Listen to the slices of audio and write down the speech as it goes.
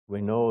We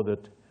know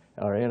that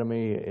our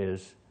enemy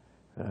is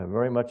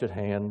very much at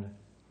hand,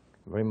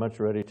 very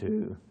much ready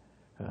to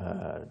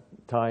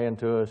tie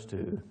into us,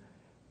 to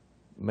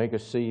make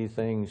us see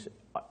things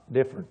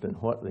different than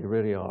what they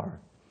really are.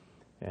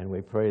 And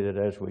we pray that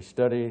as we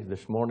study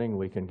this morning,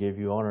 we can give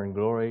you honor and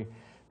glory,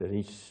 that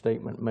each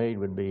statement made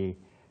would be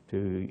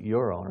to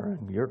your honor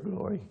and your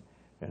glory,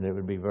 and it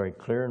would be very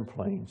clear and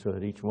plain so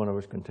that each one of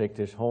us can take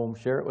this home,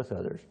 share it with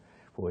others.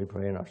 For we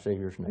pray in our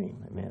Savior's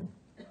name. Amen.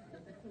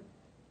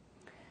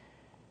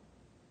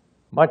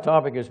 My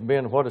topic has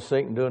been, what is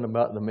Satan doing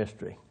about the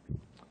mystery?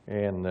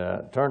 And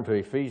turn to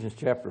Ephesians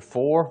chapter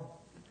 4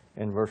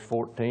 and verse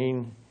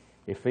 14.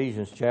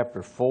 Ephesians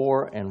chapter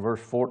 4 and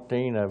verse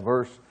 14, a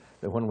verse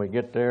that when we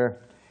get there,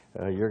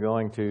 you're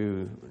going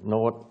to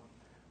know it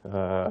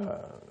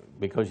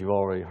because you've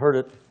already heard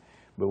it.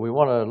 But we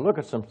want to look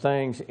at some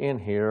things in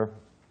here.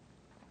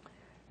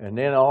 And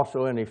then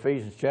also in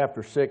Ephesians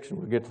chapter 6, and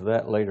we'll get to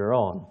that later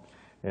on.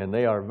 And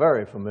they are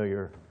very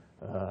familiar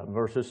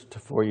verses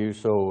for you.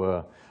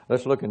 So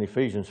let's look in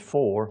Ephesians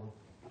 4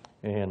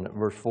 and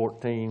verse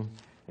 14.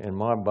 And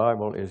my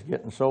Bible is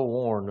getting so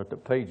worn that the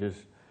pages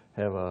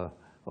are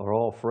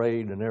all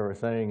frayed and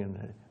everything,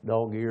 and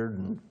dog-eared,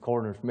 and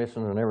corners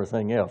missing and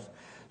everything else.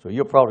 So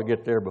you'll probably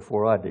get there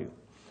before I do.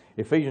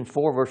 Ephesians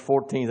 4 verse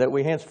 14, that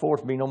we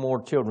henceforth be no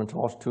more children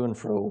tossed to and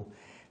fro,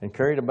 and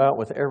carried about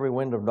with every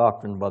wind of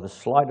doctrine by the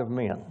sleight of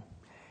men,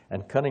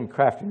 and cunning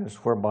craftiness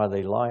whereby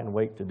they lie in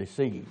wait to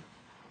deceive.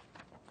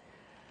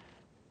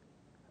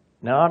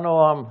 Now I know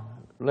I'm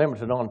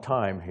limited on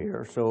time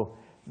here, so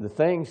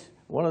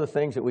one of the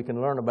things that we can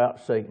learn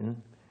about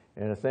Satan,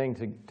 and a thing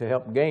to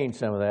help gain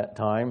some of that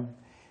time,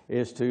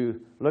 is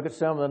to look at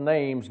some of the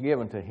names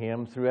given to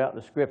him throughout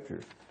the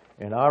Scriptures.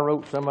 And I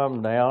wrote some of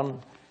them down.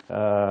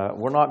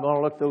 We're not going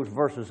to look those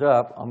verses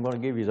up. I'm going to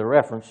give you the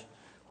reference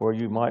where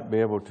you might be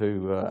able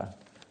to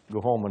go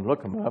home and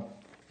look them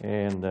up.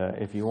 And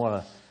if you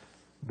want to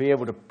be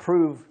able to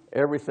prove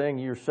everything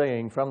you're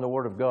saying from the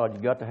Word of God,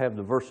 you've got to have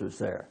the verses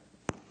there.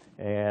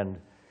 And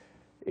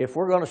if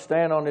we're going to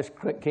stand on this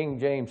King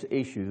James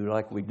issue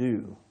like we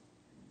do,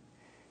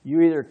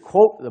 you either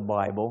quote the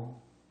Bible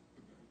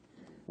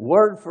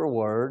word for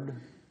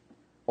word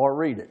or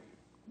read it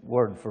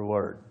word for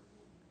word.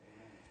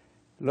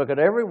 Look at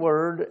every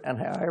word and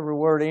how every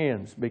word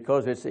ends,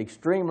 because it's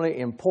extremely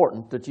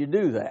important that you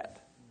do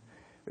that.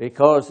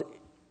 Because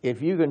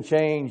if you can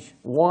change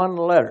one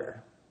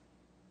letter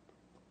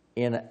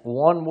in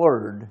one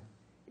word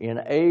in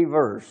a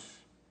verse,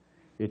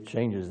 it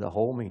changes the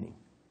whole meaning.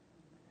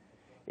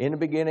 In the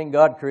beginning,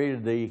 God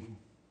created the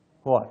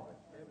what?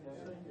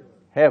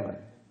 Heaven.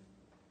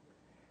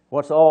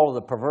 What's all of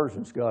the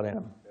perversions got in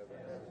them?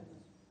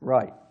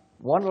 Right.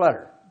 One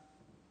letter.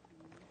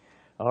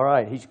 All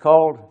right. He's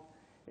called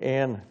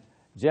in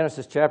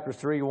Genesis chapter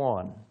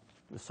 3:1,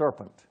 the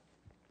serpent.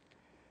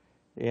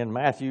 In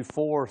Matthew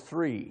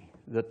 4:3,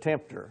 the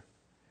tempter.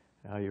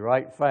 Now you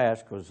write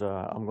fast because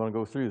I'm going to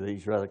go through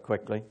these rather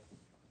quickly.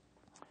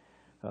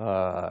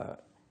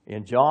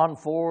 In John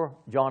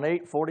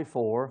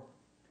 8:44,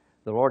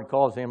 the Lord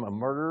calls him a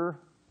murderer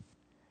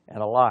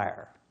and a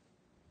liar.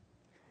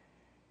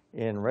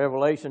 In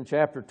Revelation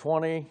chapter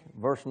 20,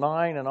 verse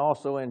 9, and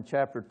also in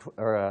chapter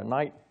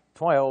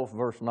 12,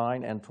 verse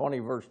 9, and 20,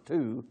 verse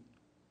 2,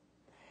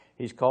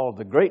 he's called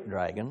the great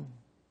dragon,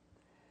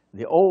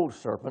 the old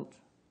serpent,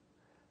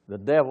 the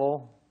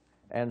devil,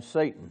 and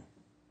Satan.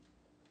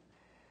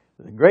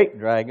 The great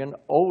dragon,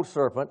 old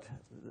serpent,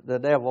 the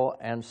devil,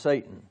 and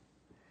Satan.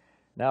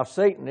 Now,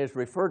 Satan is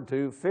referred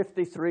to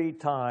 53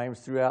 times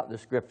throughout the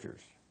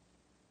Scriptures.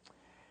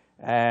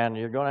 And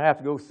you're going to have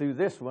to go through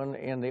this one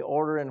in the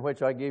order in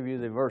which I give you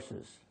the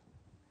verses.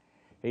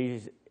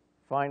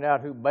 Find out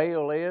who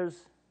Baal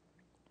is.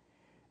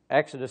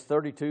 Exodus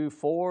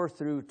 32:4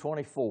 through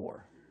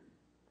 24.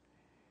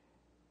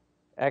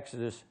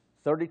 Exodus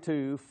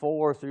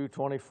 32:4 through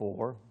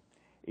 24.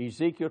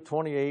 Ezekiel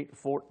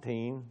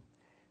 28:14.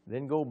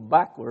 Then go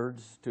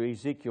backwards to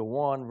Ezekiel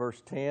 1,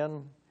 verse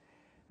 10,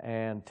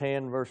 and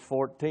 10, verse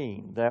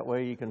 14. That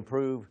way you can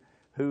prove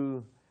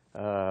who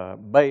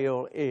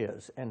Baal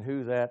is and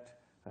who that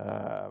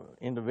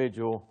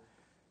individual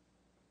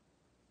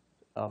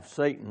of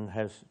Satan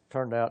has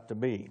turned out to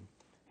be.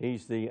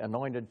 He's the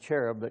anointed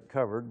cherub that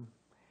covered,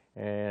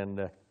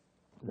 and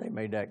they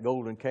made that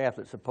golden calf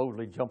that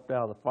supposedly jumped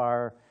out of the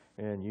fire,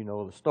 and you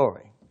know the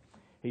story.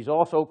 He's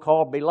also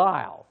called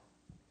Belial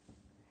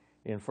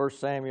in 1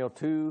 Samuel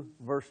 2,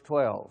 verse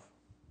 12.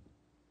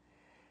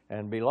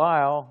 And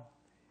Belial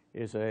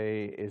is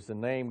the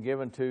name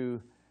given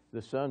to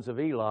the sons of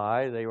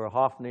Eli. They were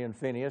Hophni and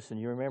Phinehas, and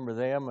you remember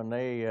them, and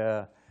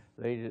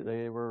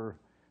they were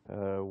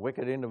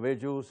wicked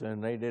individuals,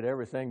 and they did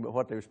everything but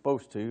what they were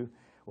supposed to.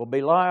 Well,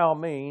 Belial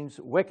means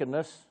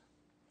wickedness,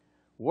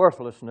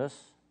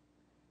 worthlessness,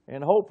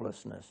 and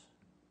hopelessness.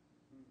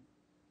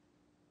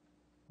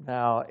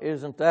 Now,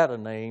 isn't that a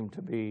name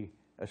to be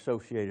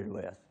associated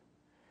with?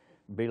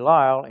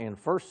 Belial in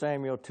 1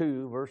 Samuel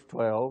 2, verse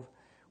 12,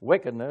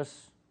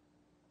 wickedness,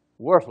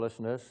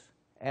 worthlessness,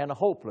 and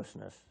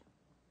hopelessness.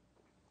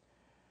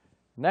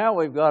 Now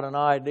we've got an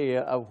idea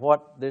of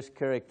what this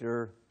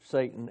character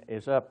Satan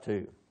is up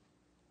to.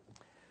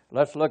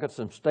 Let's look at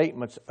some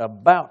statements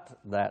about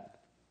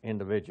that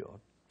individual.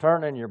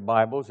 Turn in your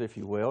Bibles, if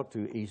you will,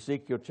 to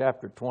Ezekiel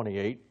chapter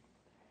 28.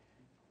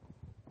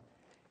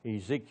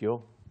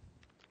 Ezekiel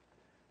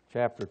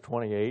chapter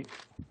 28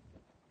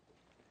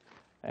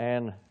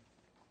 and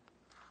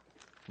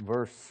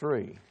verse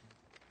 3.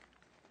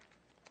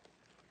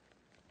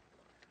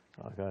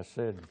 Like I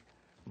said,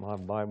 my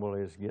Bible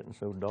is getting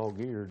so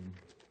dog-eared.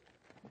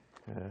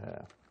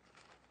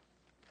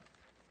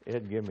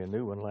 Ed gave me a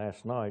new one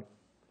last night,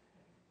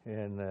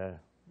 and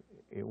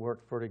it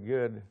worked pretty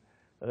good.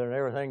 Other than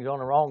everything's on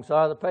the wrong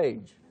side of the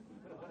page.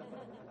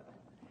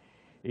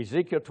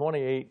 Ezekiel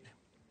 28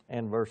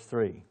 and verse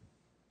 3.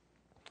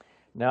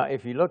 Now,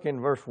 if you look in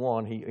verse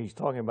 1, he's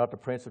talking about the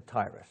prince of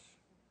Tyrus.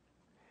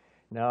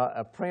 Now,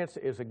 a prince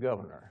is a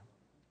governor,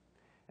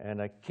 and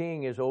a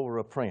king is over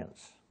a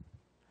prince.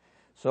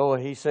 So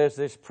he says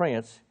this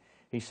prince,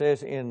 he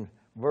says in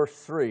verse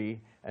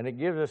 3, and it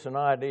gives us an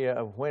idea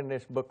of when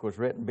this book was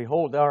written.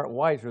 Behold, thou art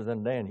wiser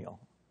than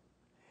Daniel.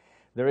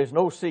 There is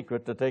no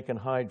secret that they can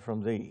hide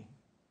from thee.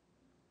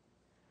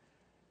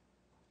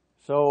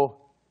 So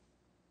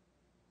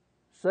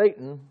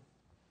Satan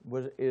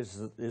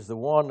is the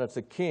one that's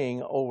a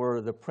king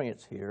over the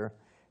prince here.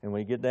 And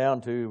when you get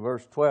down to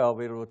verse 12,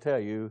 it will tell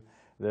you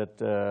that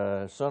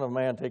Son of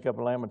Man, take up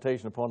a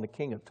lamentation upon the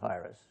king of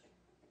Tyrus.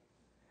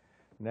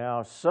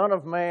 Now, Son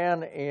of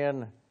Man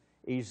in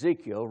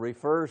Ezekiel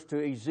refers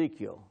to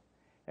Ezekiel,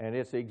 and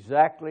it's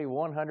exactly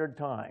 100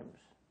 times.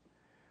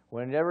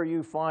 Whenever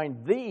you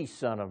find the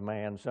Son of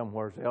Man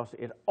somewhere else,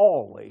 it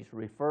always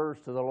refers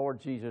to the Lord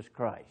Jesus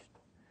Christ.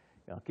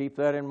 Now, keep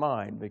that in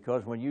mind,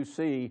 because when you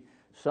see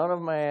Son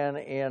of Man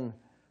in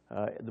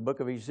the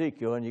book of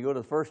Ezekiel, and you go to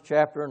the first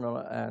chapter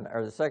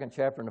or the second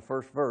chapter in the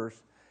first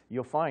verse,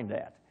 you'll find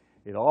that.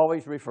 It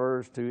always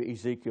refers to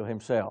Ezekiel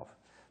himself.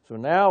 So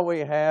now we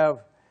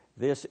have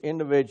this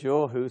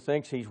individual who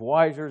thinks he's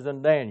wiser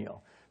than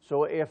Daniel.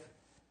 So if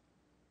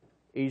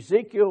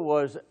Ezekiel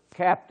was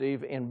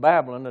captive in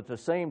Babylon at the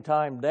same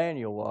time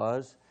Daniel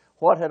was,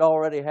 what had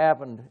already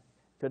happened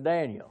to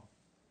Daniel?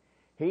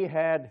 He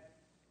had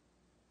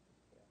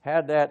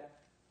that,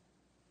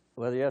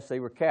 well, yes, they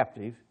were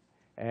captive,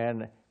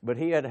 but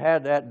he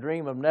had that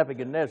dream of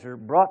Nebuchadnezzar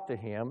brought to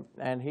him,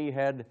 and he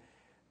had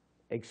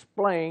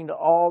explained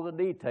all the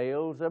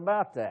details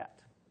about that.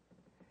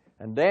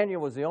 And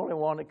Daniel was the only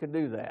one that could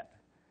do that.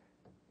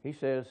 He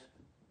says,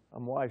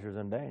 I'm wiser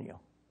than Daniel.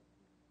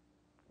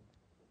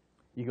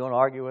 You going to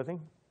argue with him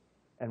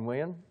and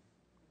win?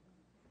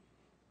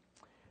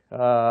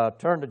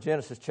 Turn to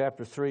Genesis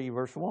chapter 3,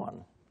 verse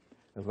 1.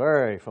 A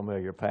very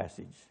familiar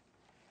passage.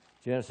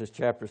 Genesis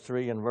chapter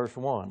 3 and verse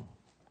 1.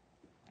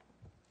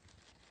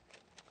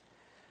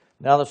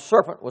 Now the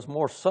serpent was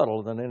more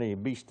subtle than any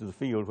beast of the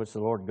field which the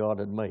Lord God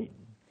had made.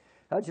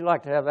 How'd you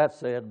like to have that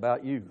said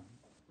about you?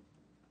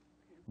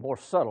 More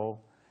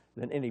subtle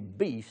than any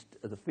beast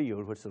of the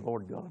field which the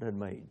Lord God had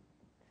made.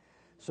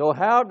 So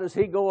how does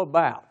he go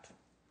about?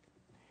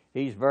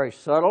 He's very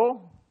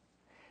subtle.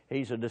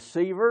 He's a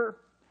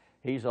deceiver.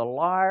 He's a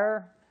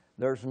liar.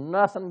 There's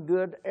nothing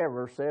good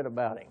ever said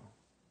about him.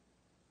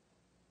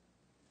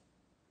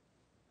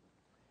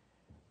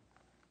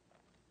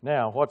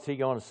 Now, what's he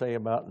going to say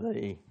about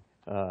the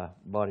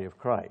body of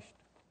Christ?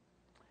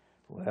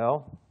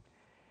 Well,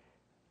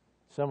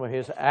 some of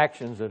his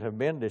actions that have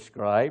been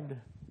described,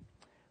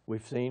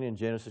 we've seen in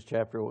Genesis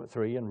chapter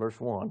 3 and verse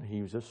 1.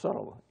 He was a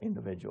subtle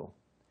individual.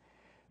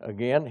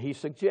 Again, he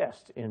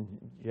suggests in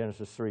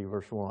Genesis 3,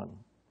 verse 1.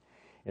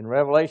 In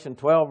Revelation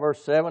 12,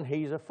 verse 7,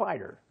 he's a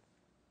fighter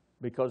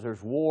because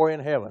there's war in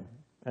heaven,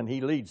 and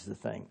he leads the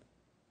thing.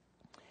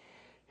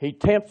 He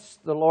tempts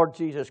the Lord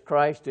Jesus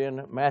Christ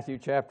in Matthew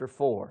chapter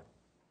 4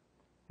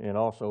 and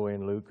also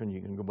in Luke, and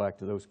you can go back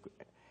to those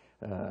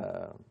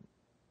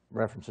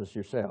references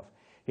yourself.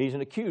 He's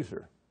an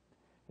accuser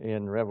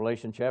in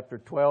Revelation chapter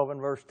 12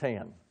 and verse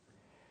 10.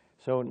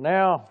 So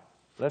now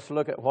let's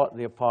look at what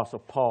the Apostle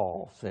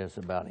Paul says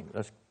about him.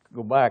 Let's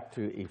go back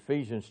to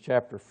Ephesians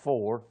chapter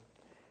 4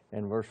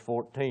 and verse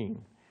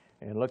 14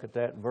 and look at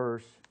that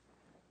verse.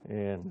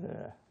 And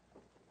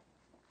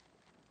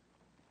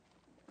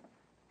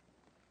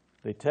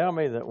they tell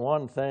me that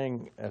one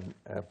thing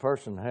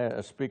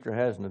a speaker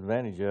has an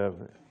advantage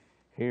of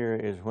here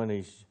is when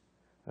he's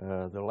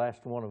the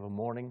last one of the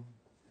morning,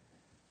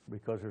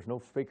 because there's no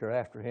speaker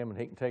after him and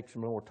he can take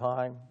some more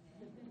time.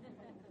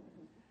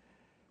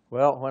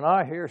 Well, when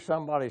I hear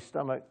somebody's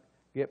stomach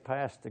get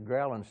past the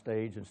growling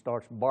stage and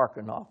starts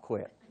barking, I'll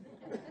quit.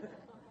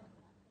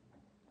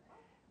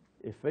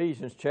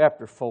 Ephesians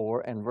chapter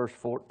 4 and verse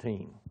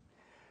 14.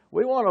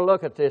 We want to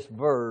look at this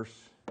verse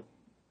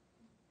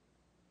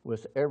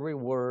with every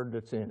word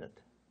that's in it.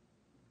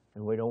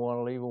 And we don't want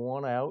to leave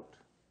one out,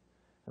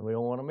 and we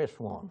don't want to miss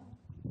one.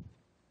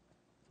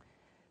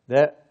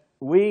 That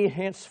we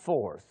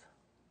henceforth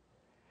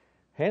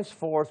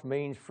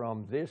means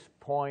from this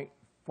point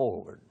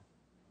forward.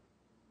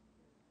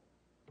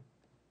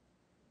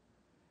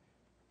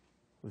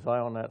 Was I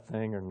on that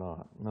thing or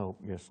not? No,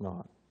 guess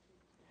not.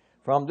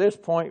 From this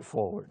point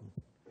forward,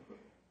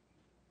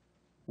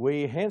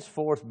 we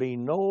henceforth be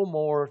no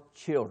more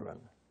children.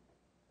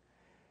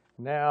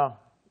 Now,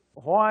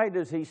 why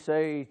does he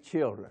say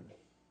children?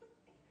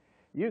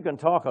 You can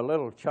talk a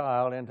little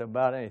child into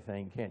about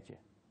anything, can't you?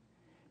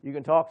 You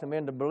can talk them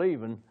into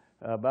believing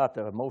about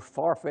the most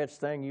far-fetched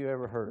thing you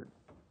ever heard.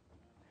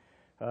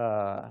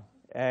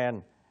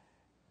 And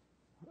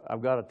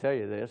I've got to tell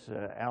you this.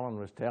 Alan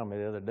was telling me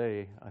the other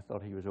day, I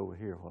thought he was over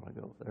here a while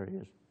ago. There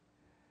he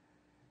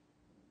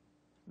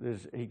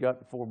is. He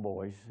got 4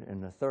 boys,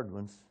 and the third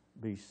one's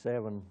be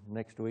 7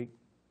 next week.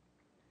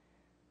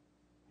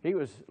 He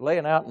was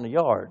laying out in the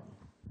yard.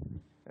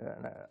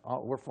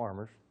 We're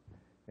farmers.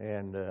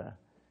 And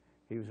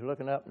he was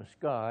looking up in the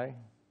sky,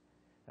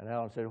 and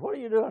Alan said, "What are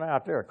you doing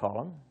out there,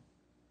 Colin?"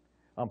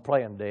 "I'm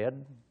playing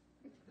dead."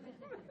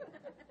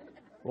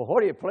 "Well,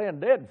 what are you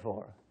playing dead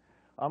for?"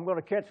 "I'm going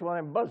to catch one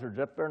of them buzzards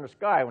up there in the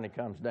sky when he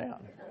comes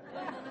down."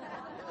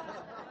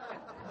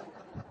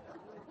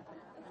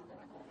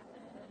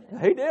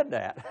 He did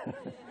that.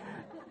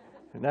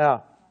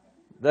 Now,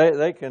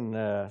 they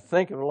can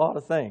think of a lot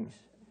of things.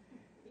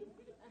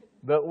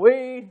 But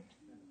we,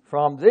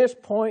 from this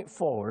point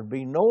forward,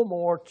 be no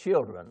more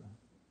children,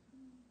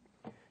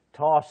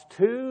 tossed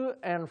to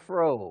and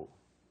fro.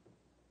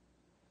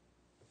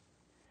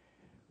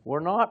 We're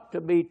not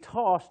to be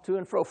tossed to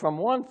and fro from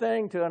one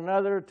thing to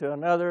another, to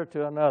another,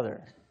 to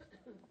another.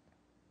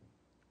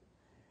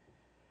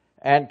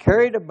 And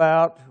carried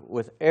about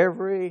with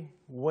every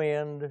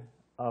wind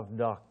of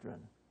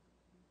doctrine.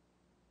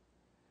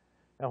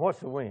 Now, what's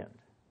the wind?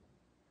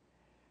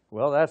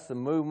 Well, that's the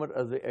movement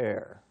of the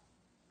air.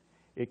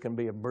 It can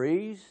be a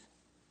breeze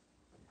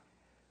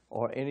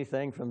or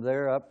anything from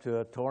there up to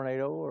a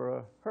tornado or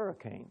a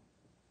hurricane.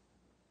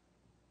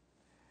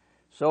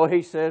 So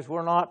he says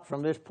we're not,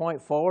 from this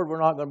point forward, we're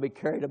not going to be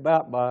carried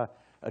about by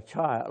a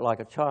child, like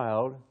a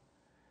child,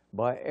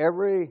 by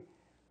every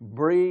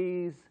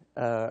breeze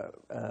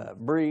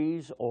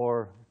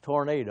or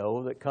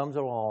tornado that comes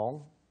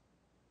along.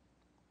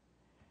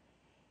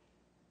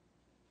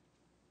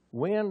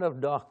 Wind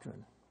of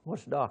doctrine.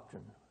 What's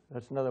doctrine?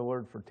 That's another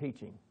word for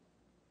teaching.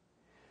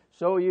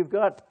 So you've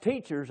got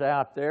teachers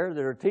out there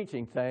that are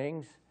teaching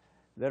things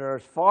that are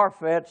as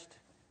far-fetched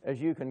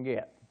as you can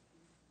get.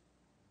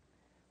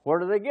 Where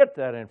do they get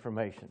that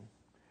information?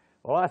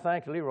 Well, I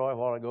thanked Leroy a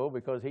while ago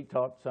because he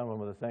taught some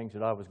of the things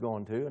that I was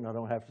going to, and I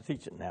don't have to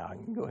teach it now. I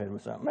can go ahead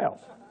with something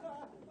else.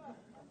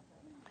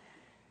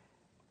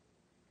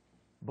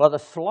 By the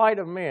sleight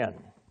of men.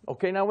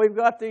 Okay, now we've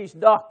got these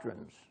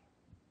doctrines.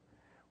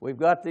 We've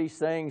got these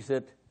things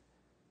that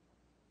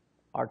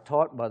are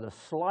taught by the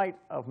sleight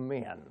of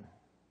men.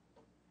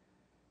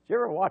 Did you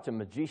ever watch a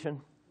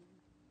magician?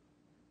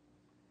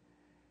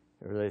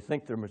 Or they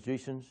think they're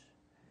magicians?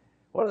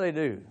 What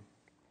do?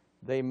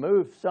 They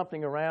move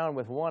something around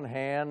with one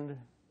hand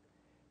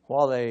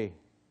while they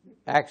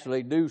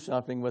actually do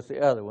something with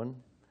the other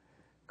one,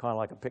 kind of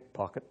like a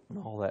pickpocket and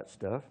all that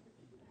stuff.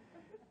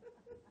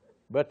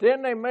 But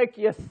then they make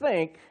you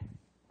think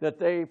that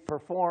they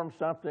perform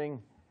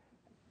something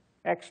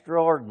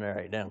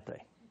extraordinary, don't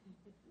they?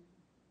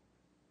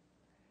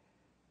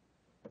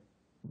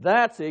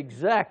 That's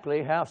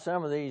exactly how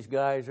some of these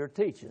guys are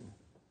teaching.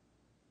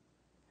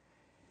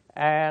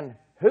 And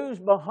who's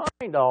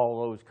behind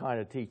all those kind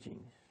of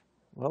teachings?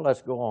 Well,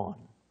 let's go on.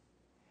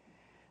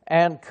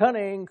 And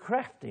cunning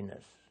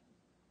craftiness.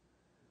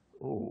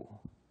 Ooh.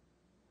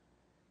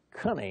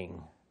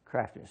 Cunning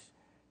craftiness.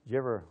 Did you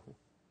ever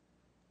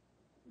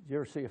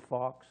see a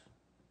fox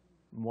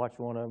and watch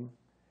one of them?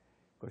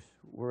 Of course,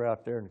 we're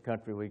out there in the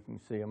country, we can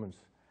see them,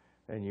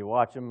 and you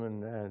watch them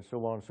and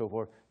so on and so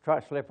forth.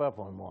 Try to slip up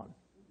on one.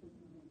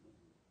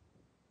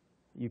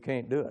 You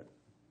can't do it.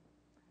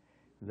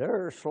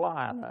 They're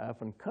sly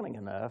enough and cunning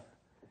enough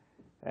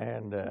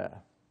and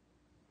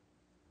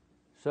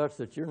such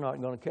that you're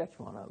not going to catch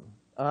one of them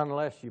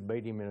unless you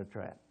bait him in a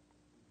trap.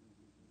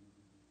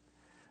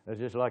 It's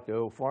just like the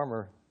old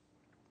farmer.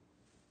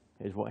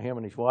 Him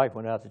and his wife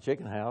went out to the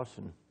chicken house,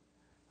 and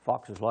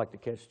foxes like to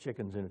catch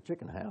chickens in a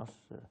chicken house.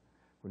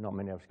 Well, not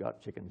many of us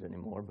got chickens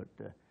anymore, but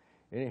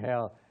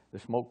anyhow, the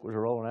smoke was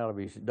rolling out of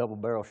his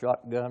double-barrel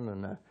shotgun,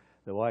 and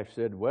the wife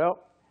said,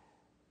 "Well,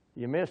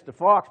 you missed the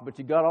fox, but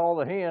you got all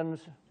the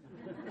hens."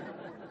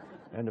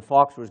 And the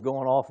fox was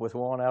going off with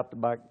one out the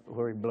back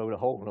where he blew a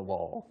hole in the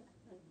wall.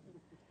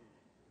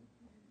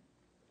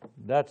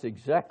 That's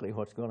exactly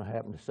what's going to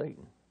happen to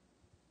Satan.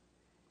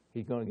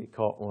 He's going to get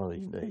caught one of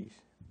these days.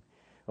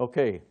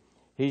 Okay,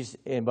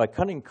 and by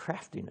cunning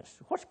craftiness.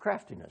 What's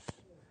craftiness?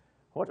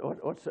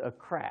 What's a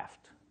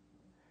craft?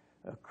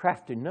 A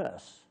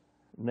craftiness.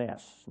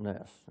 Ness.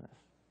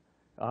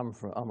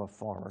 I'm a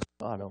farmer.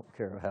 I don't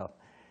care how.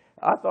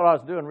 I thought I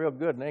was doing real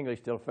good in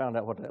English till I found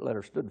out what that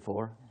letter stood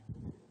for.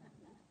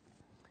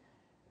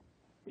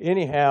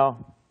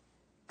 Anyhow,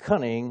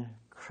 cunning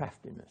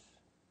craftiness.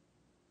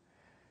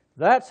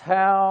 That's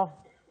how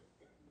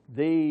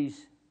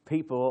these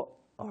people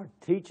are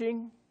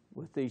teaching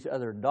with these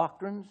other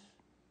doctrines,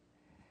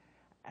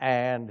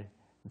 and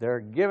They're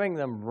giving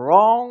them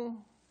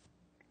wrong,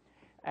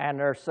 and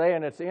they're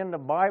saying it's in the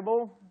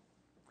Bible,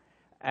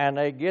 and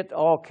they get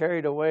all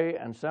carried away,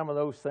 and some of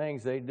those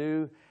things they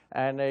do,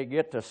 and they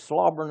get to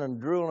slobbering and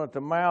drooling at the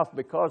mouth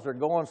because they're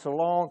going so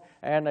long,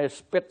 and they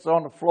spits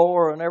on the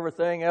floor and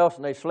everything else,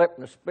 and they slip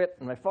and they spit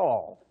and they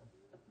fall.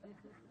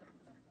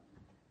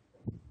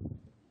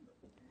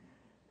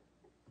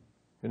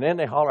 And then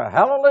they holler,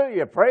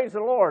 "Hallelujah, praise the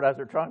Lord," as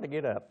they're trying to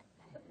get up.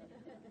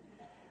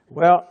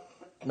 Well,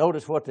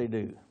 notice what they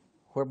do,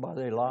 whereby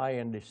they lie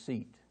in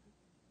deceit.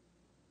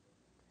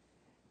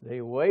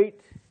 They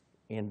wait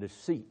in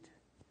deceit.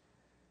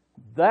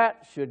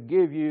 That should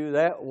give you,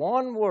 that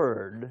one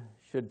word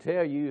should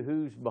tell you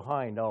who's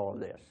behind all of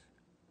this.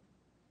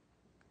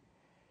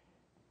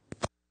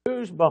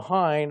 Who's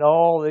behind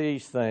all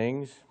these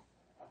things?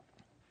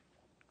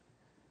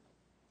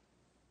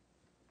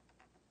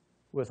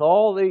 With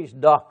all these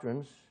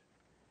doctrines,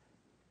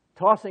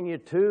 tossing you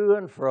to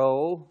and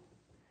fro,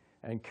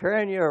 and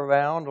carrying you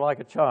around like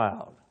a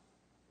child.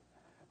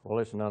 Well,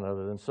 it's none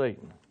other than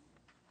Satan.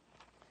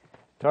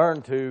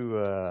 Turn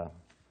to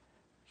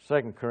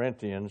 2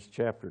 Corinthians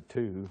chapter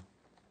 2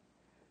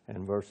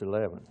 and verse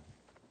 11.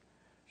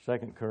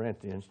 2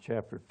 Corinthians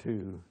chapter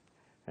 2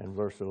 and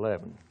verse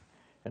 11.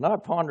 And I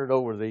pondered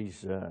over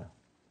these 2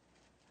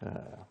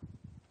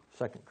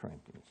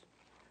 Corinthians.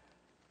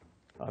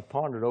 I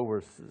pondered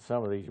over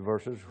some of these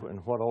verses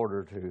and what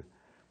order to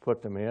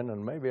put them in,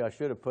 and maybe I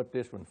should have put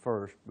this one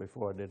first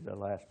before I did the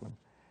last one,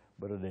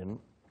 but I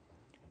didn't.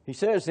 He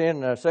says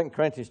in 2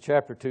 Corinthians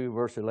chapter 2,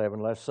 verse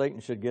 11, "Lest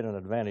Satan should get an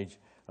advantage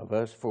of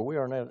us, for we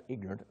are not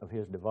ignorant of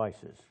his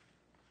devices."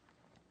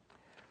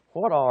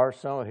 What are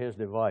some of his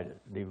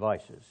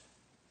devices?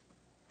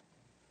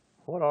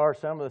 What are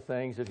some of the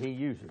things that he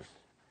uses?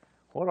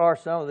 What are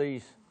some of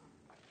these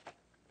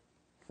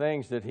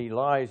things that he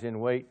lies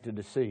in wait to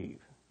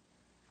deceive?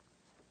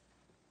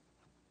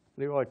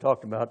 Leroy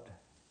talked about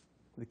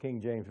the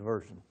King James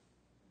Version.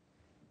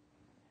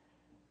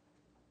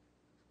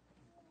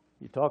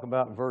 You talk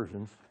about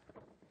versions,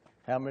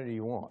 how many do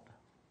you want?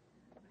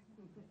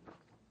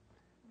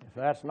 If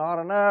that's not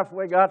enough,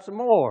 we got some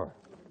more.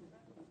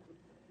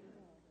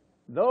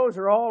 Those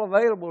are all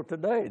available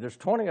today. There's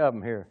 20 of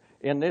them here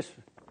in this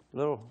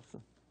little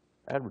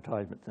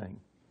advertisement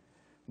thing.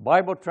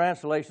 Bible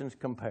translations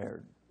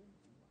compared.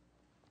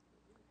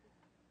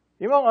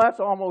 You know, that's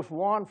almost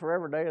one for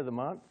every day of the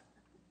month.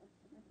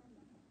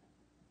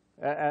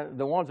 And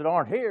the ones that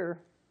aren't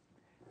here,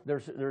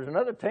 there's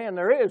another 10.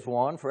 There is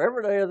one for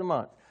every day of the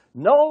month.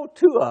 No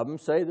two of them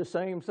say the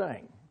same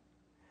thing.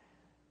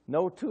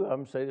 No two of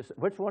them say the same.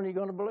 Which one are you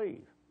going to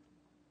believe?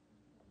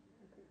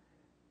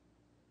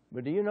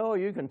 But do you know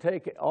you can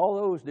take all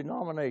those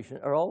denominations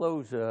or all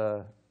those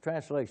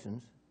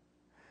translations,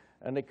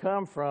 and they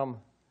come from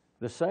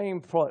the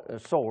same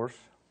source.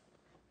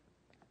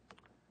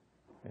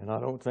 And I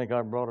don't think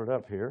I brought it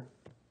up here,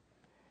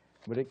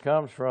 but it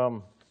comes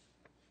from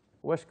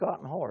Westcott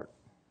and Hort.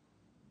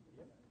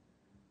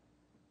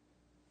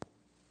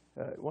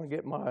 I want to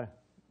get my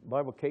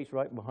Bible case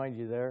right behind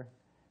you there,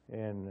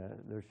 and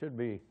there should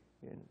be,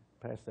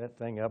 pass that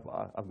thing up,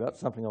 I've got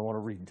something I want to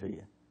read to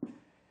you.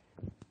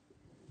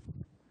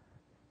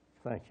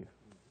 Thank you.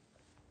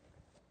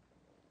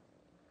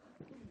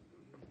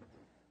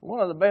 One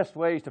of the best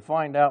ways to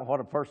find out what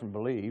a person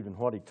believed and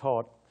what he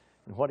taught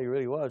and what he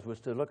really was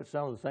to look at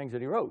some of the things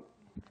that he wrote.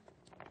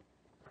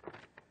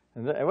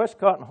 And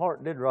Westcott and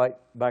Hort did write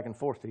back and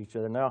forth to each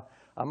other. Now,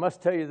 I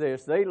must tell you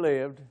this, they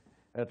lived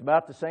at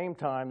about the same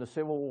time the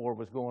Civil War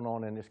was going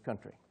on in this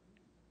country.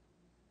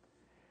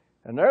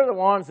 And they're the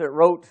ones that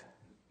wrote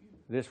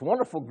this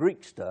wonderful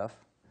Greek stuff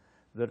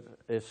that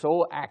is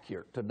so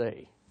accurate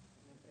today.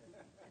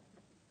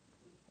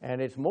 And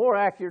it's more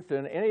accurate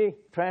than any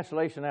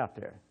translation out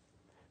there.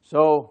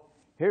 So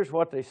here's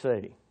what they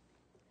say.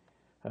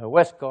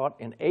 Westcott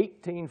in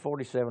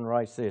 1847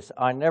 writes this: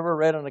 "I never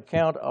read an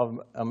account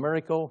of a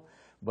miracle,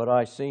 but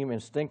I seem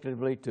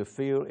instinctively to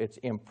feel its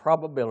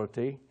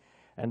improbability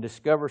and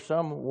discover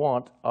some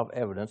want of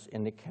evidence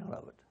in the account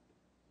of it."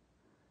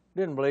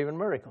 Didn't believe in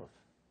miracles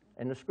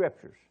in the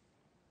Scriptures.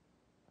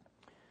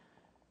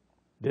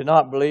 Did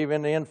not believe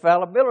in the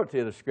infallibility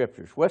of the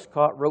Scriptures.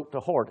 Westcott wrote to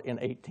Hort in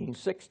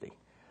 1860.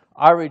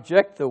 "I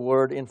reject the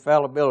word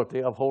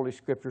infallibility of Holy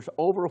Scriptures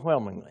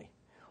overwhelmingly."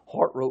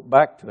 Hort wrote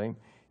back to him,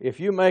 "If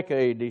you make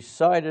a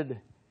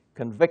decided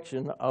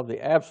conviction of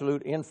the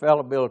absolute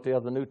infallibility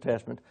of the New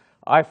Testament,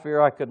 I fear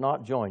I could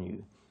not join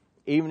you,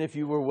 even if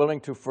you were willing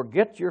to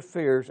forget your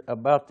fears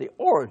about the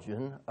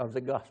origin of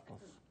the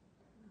Gospels."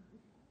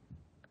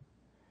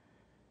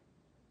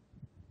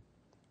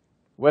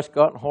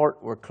 Westcott and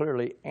Hort were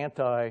clearly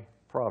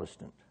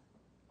anti-Protestant.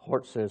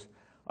 Hort says,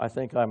 "I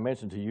think I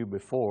mentioned to you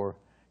before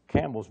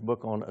Campbell's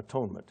book on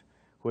atonement,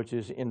 which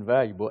is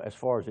invaluable as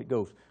far as it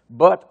goes.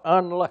 But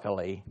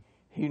unluckily,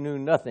 he knew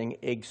nothing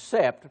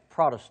except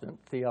Protestant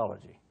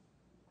theology."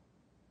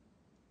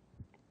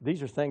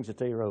 These are things that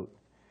they wrote.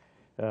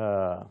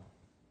 There's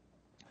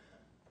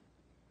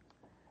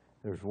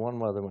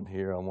one other one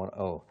here.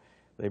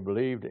 They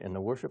believed in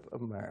the worship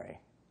of Mary.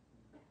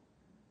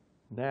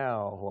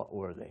 Now, what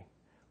were they?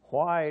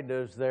 Why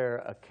does their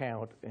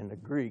account in the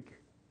Greek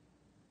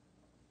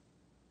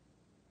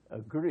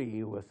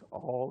agree with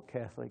all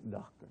Catholic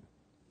doctrine?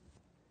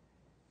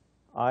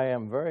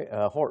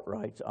 Hort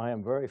writes, I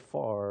am very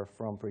far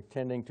from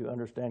pretending to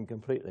understand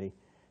completely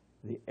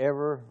the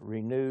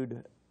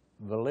ever-renewed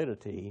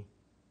validity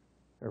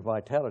or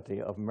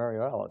vitality of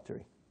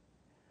Mariolatry.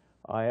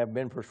 I have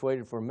been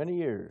persuaded for many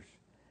years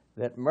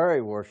that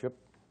Mary worship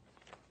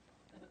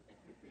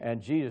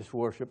and Jesus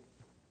worship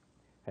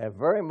have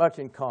very much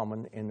in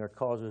common in their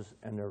causes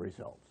and their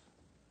results.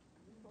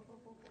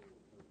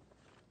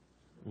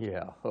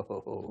 Yeah.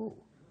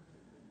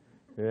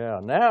 Yeah,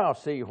 now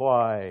see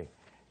why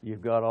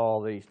you've got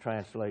all these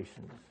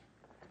translations.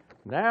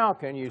 Now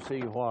can you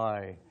see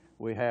why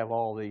we have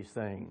all these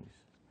things?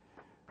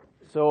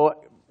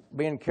 So,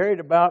 being carried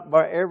about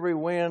by every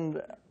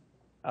wind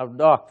of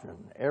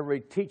doctrine, every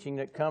teaching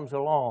that comes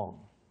along.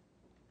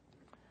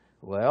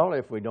 Well,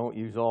 if we don't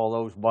use all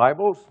those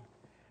Bibles,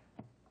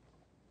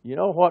 you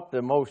know what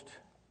the most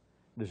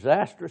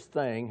disastrous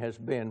thing has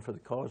been for the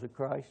cause of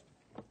Christ?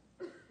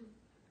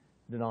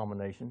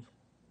 Denominations.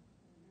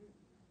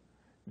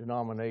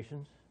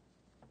 Denominations.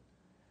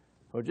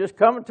 Well, just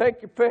come and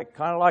take your pick,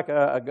 kind of like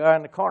a guy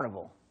in the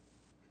carnival.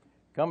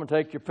 Come and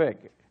take your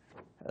pick.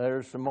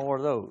 There's some more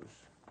of those.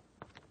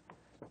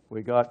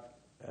 We got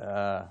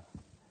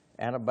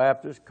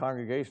Anabaptist,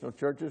 Congregational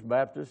churches,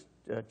 Baptist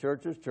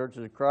churches,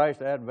 Churches of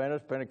Christ,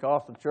 Adventist,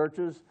 Pentecostal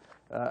churches,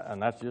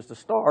 and that's just a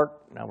start.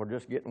 Now we're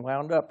just getting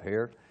wound up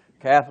here.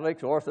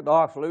 Catholics,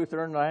 Orthodox,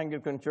 Lutheran,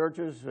 Anglican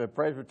churches,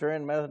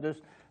 Presbyterian,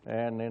 Methodist,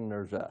 and then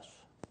there's us.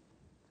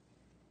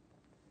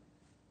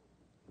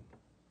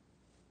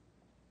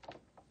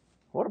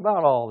 What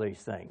about all these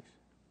things?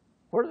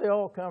 Where do they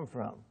all come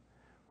from?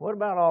 What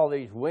about all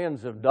these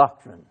winds of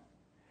doctrine?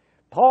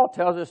 Paul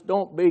tells us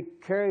don't be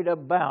carried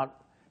about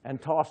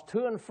and tossed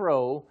to and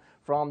fro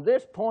from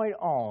this point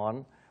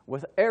on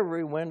with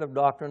every wind of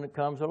doctrine that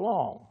comes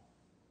along.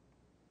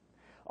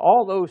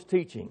 All those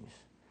teachings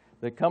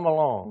that come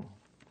along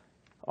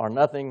are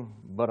nothing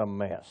but a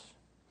mess.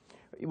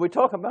 We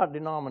talk about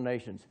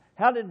denominations.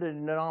 How did the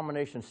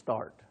denomination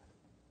start?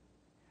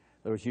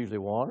 There was usually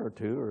one or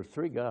two or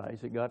three guys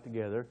that got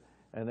together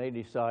and they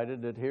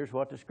decided that here's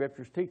what the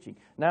Scripture's teaching.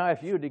 Now,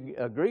 if you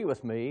agree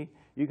with me,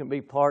 you can be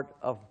part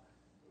of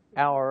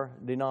our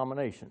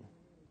denomination.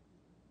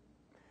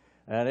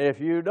 And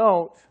if you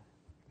don't,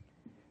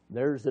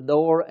 there's the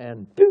door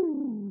and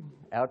boom,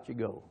 out you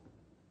go.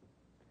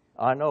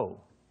 I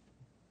know.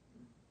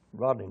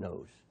 Rodney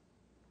knows,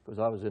 because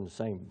I was in the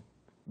same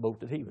boat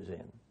that he was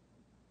in.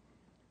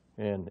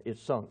 And it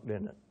sunk,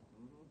 didn't it?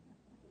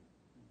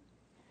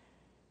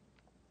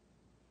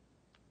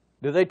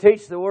 Do they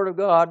teach the Word of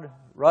God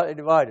rightly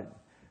divided?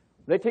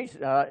 They teach.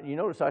 You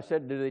notice I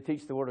said, do they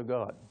teach the Word of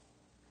God?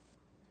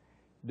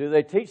 Do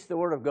they teach the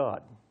Word of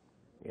God?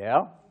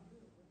 Yeah.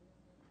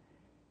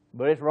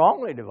 But it's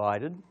wrongly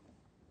divided.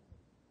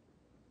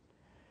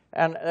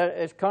 And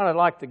it's kind of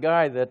like the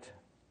guy that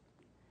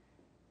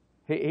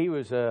he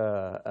was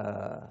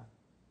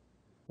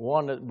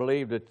one that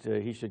believed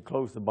that he should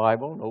close the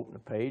Bible and open the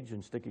page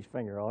and stick his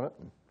finger on it.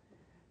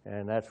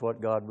 And that's what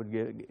God would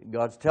give.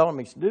 God's telling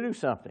me to do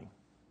something.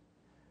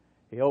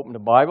 He opened the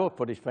Bible,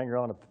 put his finger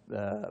on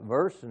a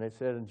verse, and it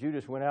said, and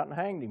Judas went out and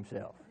hanged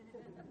himself.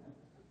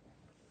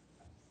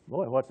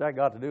 Boy, what's that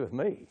got to do with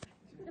me?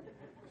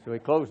 So he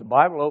closed the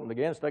Bible, opened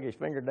again, stuck his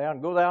finger down,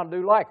 go down and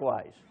do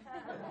likewise.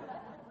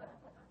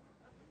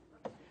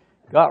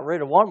 Got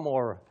rid of one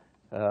more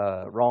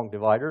wrong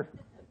divider.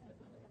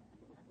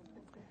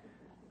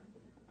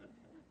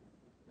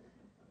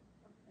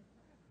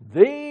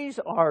 These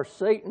are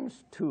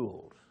Satan's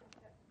tools.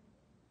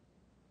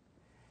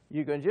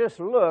 You can just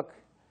look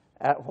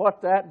at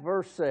what that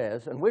verse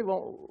says, and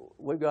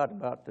we've got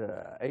about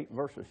 8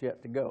 verses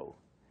yet to go.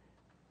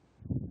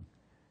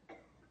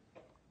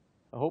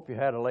 I hope you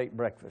had a late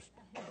breakfast.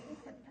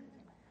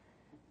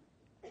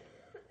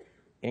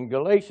 In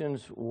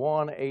Galatians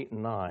 1, 8,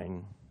 and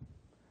 9,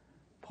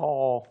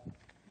 Paul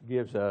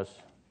gives us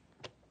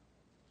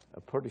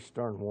a pretty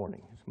stern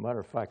warning. As a matter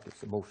of fact,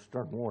 it's the most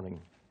stern warning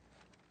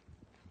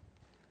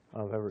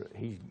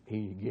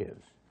he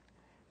gives.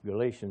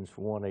 Galatians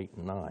 1, 8,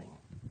 and 9.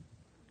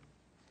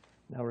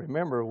 Now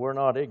remember, we're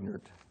not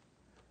ignorant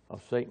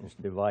of Satan's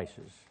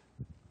devices.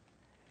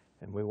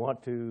 And we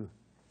want to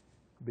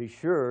be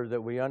sure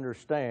that we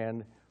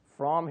understand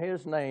from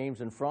his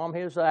names and from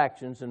his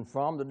actions and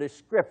from the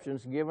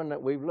descriptions given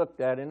that we've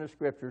looked at in the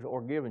Scriptures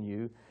or given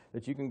you,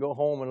 that you can go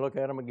home and look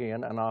at them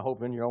again, and I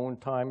hope in your own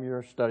time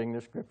you're studying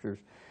the Scriptures.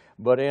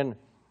 But in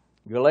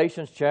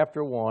Galatians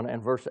chapter 1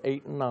 and verse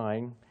 8 and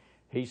 9,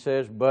 he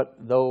says, but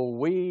though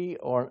we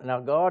are... Now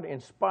God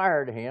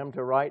inspired him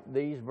to write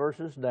these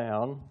verses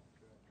down.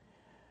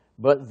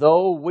 But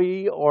though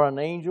we are an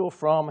angel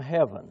from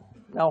heaven.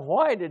 Now,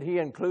 why did he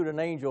include an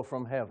angel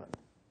from heaven?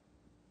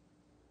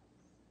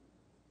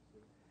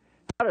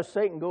 How does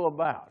Satan go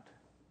about?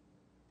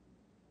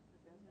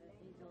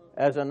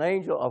 As an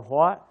angel of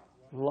what?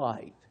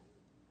 Light.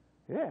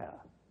 Yeah.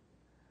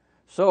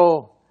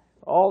 So,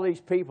 all these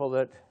people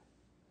that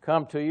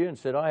come to you and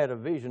said, I had a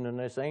vision and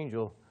this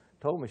angel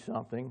told me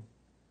something,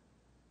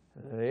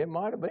 it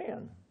might have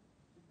been.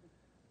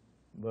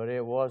 But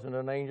it wasn't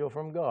an angel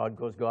from God,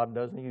 because God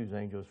doesn't use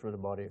angels for the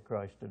body of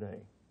Christ today.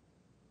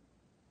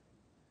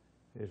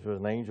 It was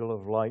an angel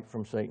of light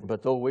from Satan.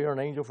 But though we are an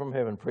angel from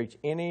heaven, preach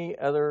any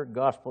other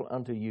gospel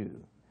unto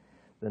you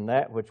than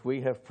that which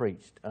we have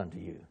preached unto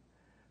you,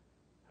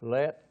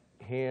 let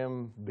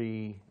him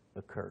be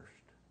accursed.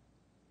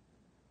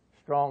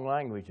 Strong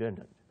language, isn't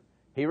it?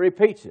 He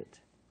repeats it.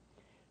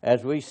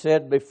 As we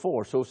said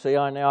before, so say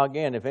I now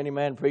again, if any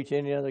man preach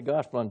any other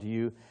gospel unto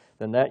you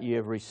than that ye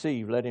have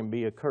received, let him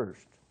be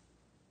accursed.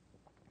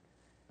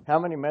 How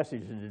many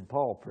messages did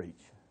Paul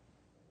preach?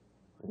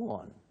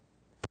 One.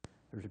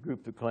 There's a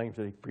group that claims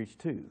that he preached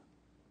two.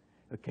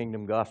 A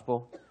kingdom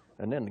gospel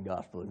and then the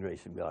gospel of the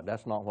grace of God.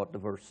 That's not what the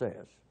verse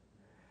says.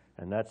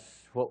 And that's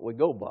what we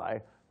go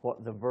by,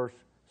 what the verse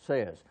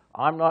says.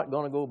 I'm not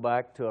going to go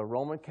back to a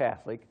Roman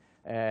Catholic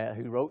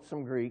who wrote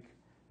some Greek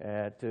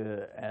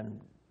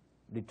and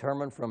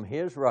determine from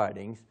his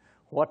writings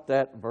what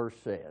that verse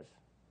says.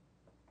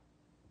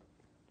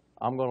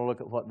 I'm going to look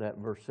at what that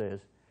verse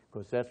says,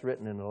 because that's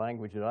written in the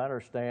language that I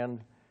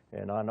understand,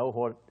 and I know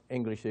what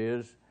English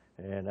is,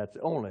 and that's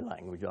the only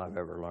language I've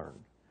ever learned.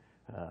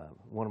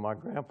 One of my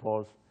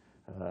grandpas,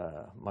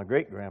 my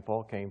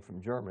great-grandpa came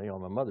from Germany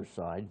on my mother's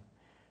side,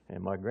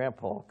 and my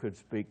grandpa could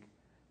speak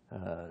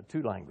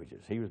two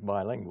languages. He was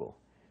bilingual,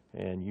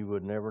 and you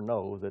would never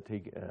know that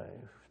he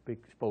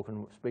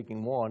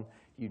speaking one,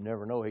 you'd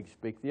never know he could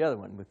speak the other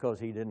one, because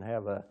he didn't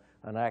have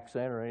an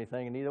accent or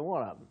anything in either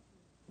one of them.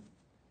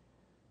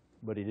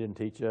 But he didn't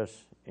teach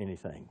us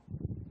anything.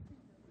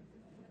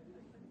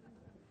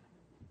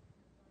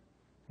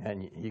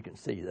 And you can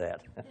see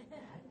that.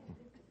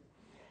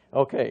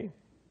 Okay.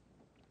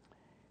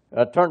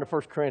 Turn to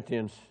 1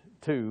 Corinthians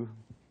 2,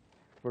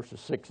 verses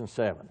 6 and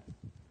 7.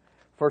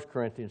 1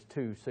 Corinthians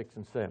 2, 6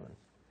 and 7.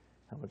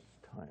 How much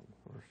time?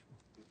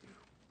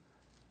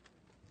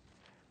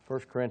 1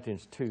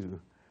 Corinthians 2,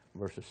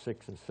 verses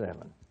 6 and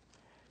 7.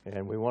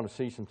 And we want to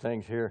see some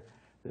things here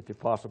that the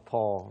Apostle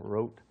Paul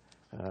wrote,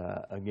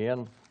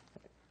 again,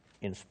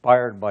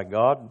 inspired by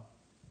God.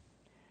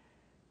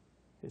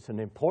 It's an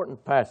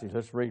important passage.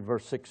 Let's read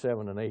verse 6,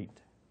 7, and 8.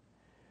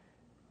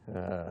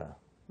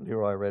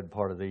 Leroy read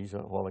part of these a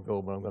while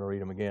ago, but I'm going to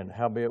read them again.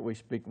 Howbeit we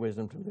speak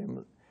wisdom to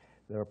them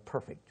that are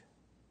perfect.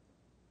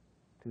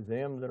 To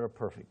them that are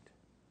perfect.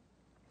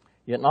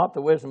 Yet not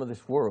the wisdom of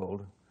this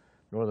world,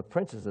 nor the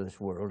princes of this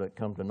world that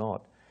come to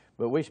naught.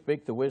 But we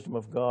speak the wisdom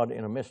of God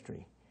in a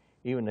mystery,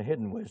 even the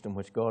hidden wisdom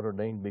which God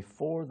ordained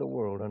before the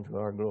world unto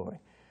our glory,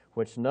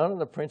 which none of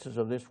the princes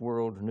of this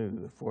world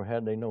knew, for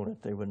had they known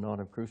it, they would not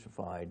have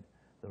crucified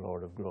the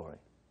Lord of glory.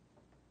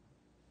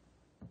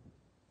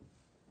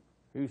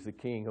 Who's the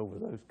king over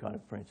those kind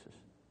of princes?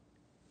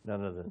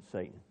 None other than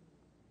Satan.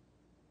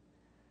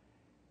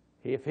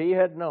 If he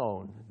had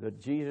known that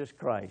Jesus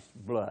Christ's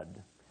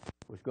blood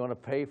was going to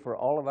pay for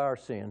all of our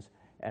sins,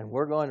 and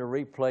we're going to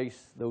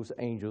replace those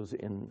angels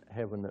in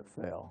heaven that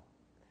fell,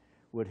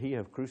 would he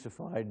have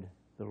crucified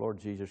the Lord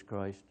Jesus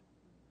Christ?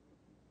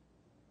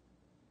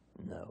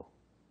 No.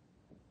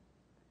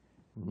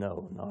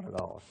 No, not at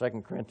all.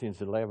 2 Corinthians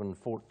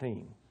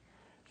 11:14.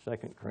 2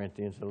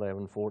 Corinthians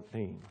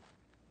 11:14.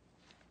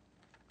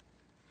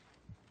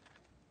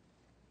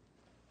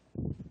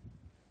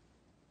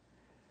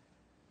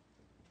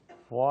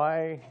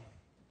 Why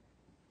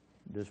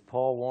does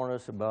Paul warn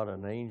us about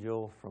an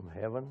angel from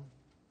heaven?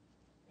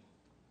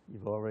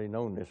 You've already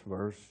known this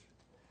verse.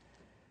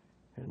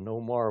 And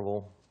no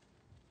marvel,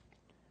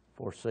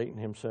 for Satan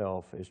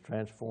himself is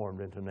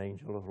transformed into an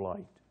angel of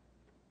light.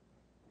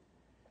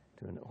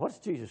 What's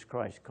Jesus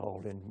Christ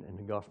called in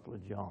the Gospel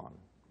of John?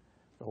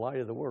 The light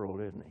of the world,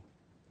 isn't he?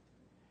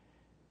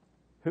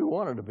 Who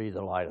wanted to be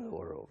the light of the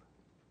world?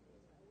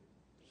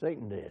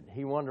 Satan did.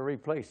 He wanted to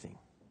replace him.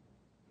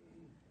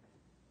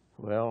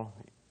 Well,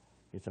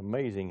 it's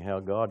amazing how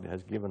God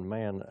has given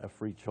man a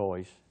free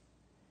choice,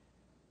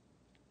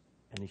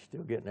 and he's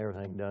still getting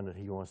everything done that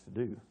he wants to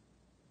do.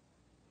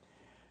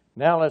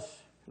 Now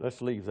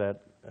let's leave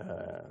that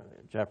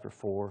chapter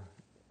 4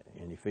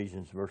 in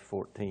Ephesians verse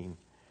 14,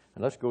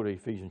 and let's go to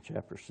Ephesians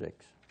chapter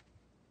 6.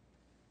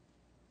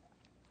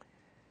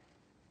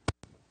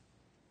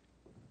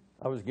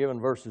 I was given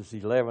verses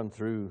 11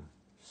 through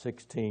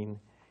 16.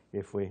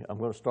 I'm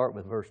going to start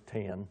with verse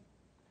 10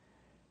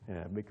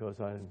 because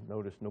I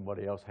noticed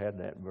nobody else had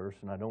that verse,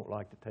 and I don't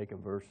like to take a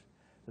verse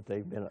that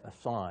they've been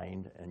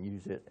assigned and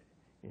use it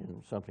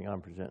in something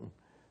I'm presenting,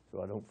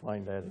 so I don't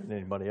find that in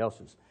anybody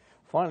else's.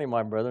 Finally,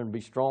 my brethren,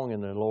 be strong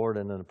in the Lord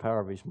and in the power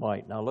of his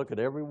might. Now look at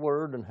every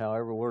word and how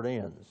every word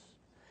ends.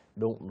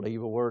 Don't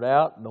leave a word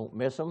out. Don't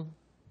miss them.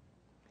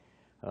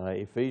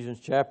 Ephesians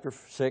chapter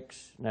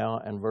 6 now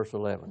and verse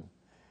 11.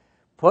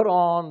 Put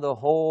on the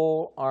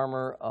whole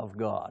armor of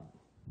God.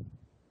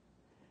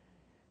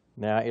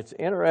 Now, it's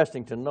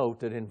interesting to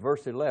note that in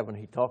verse 11,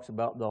 he talks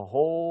about the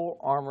whole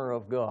armor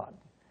of God.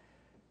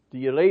 Do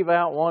you leave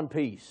out one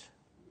piece?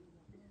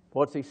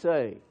 What's he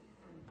say?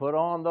 Put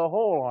on the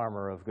whole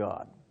armor of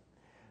God.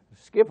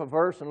 Skip a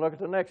verse and look at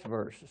the next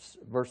verse.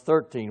 Verse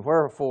 13.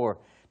 Wherefore,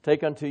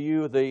 take unto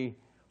you the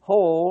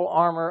whole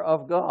armor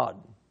of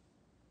God.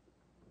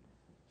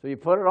 So you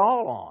put it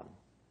all on.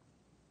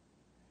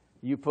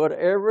 You put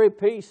every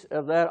piece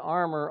of that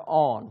armor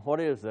on. What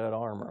is that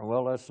armor?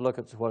 Well, let's look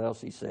at what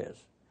else he says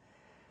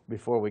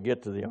before we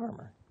get to the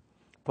armor.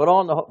 Put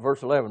on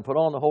verse 11, put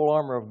on the whole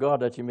armor of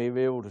God that you may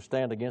be able to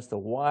stand against the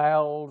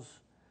wiles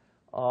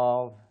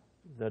of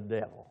the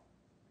devil.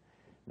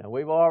 Now,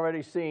 we've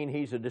already seen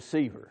he's a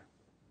deceiver.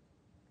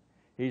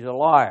 He's a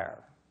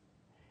liar.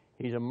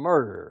 He's a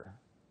murderer.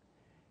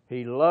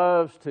 He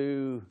loves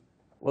to,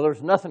 well,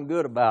 there's nothing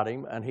good about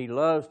him, and he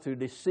loves to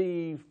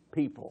deceive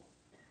people.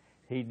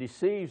 He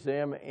deceives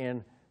them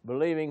in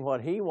believing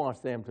what he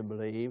wants them to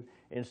believe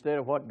instead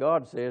of what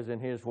God says in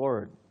his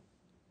word.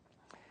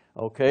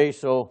 Okay,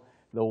 so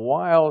the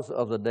wiles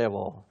of the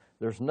devil,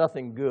 there's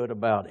nothing good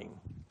about him.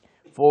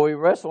 For we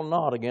wrestle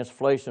not against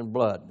flesh and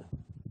blood.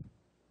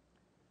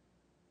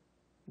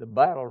 The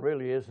battle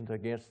really isn't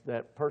against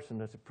that person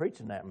that's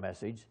preaching that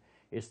message.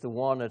 It's the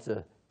one that's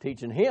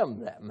teaching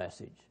him that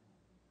message.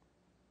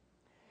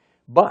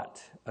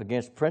 But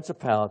against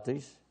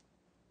principalities,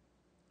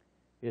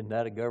 isn't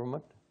that a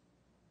government?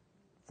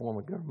 Form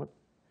of government?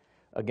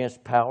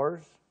 Against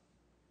powers,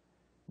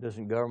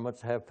 doesn't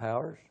governments have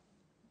powers?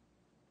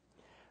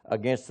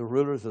 Against the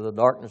rulers of the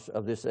darkness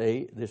of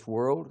this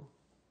world,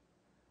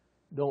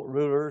 don't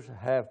rulers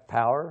have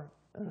power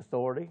and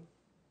authority?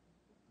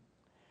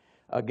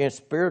 Against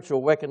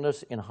spiritual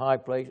wickedness in high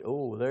places.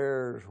 Oh,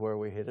 there's where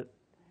we hit it.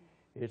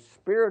 It's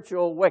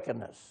spiritual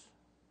wickedness.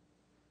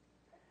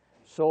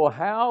 So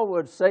how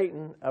would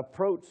Satan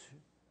approach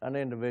an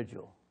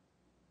individual?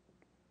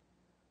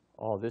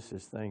 Oh, this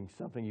is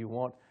something you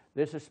want.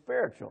 This is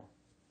spiritual.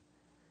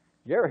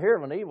 You ever hear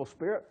of an evil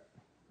spirit?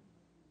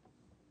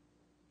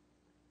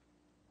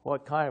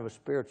 What kind of a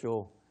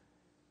spiritual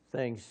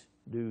things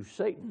do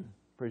Satan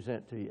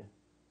present to you?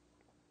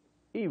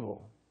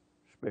 Evil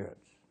spirits.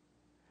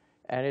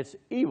 And it's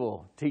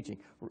evil teaching.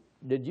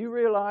 Did you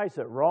realize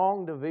that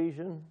wrong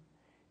division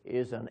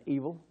is an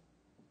evil?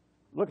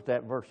 Look at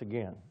that verse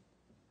again.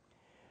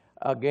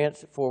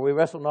 For we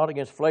wrestle not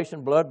against flesh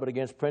and blood, but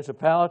against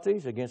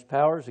principalities, against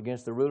powers,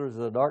 against the rulers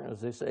of the darkness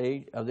of this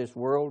age, of this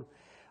world,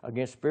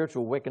 against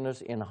spiritual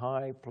wickedness in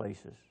high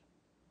places.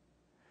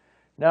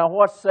 Now,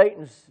 what's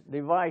Satan's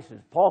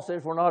devices? Paul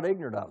says we're not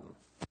ignorant of them.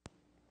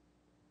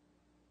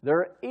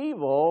 They're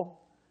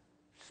evil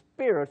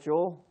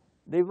spiritual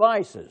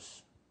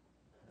devices.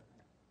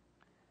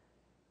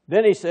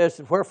 Then he says,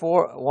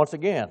 wherefore, once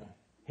again,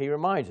 he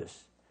reminds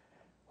us,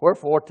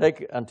 wherefore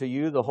take unto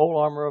you the whole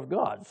armor of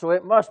God. So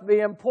it must be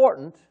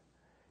important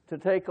to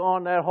take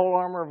on that whole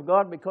armor of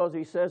God because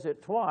he says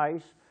it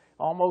twice,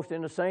 almost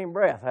in the same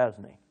breath,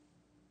 hasn't he?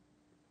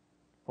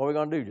 What are we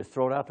going to do, just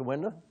throw it out the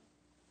window?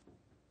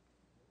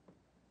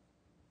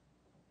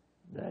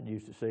 Dad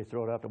used to say,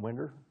 throw it out the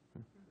window.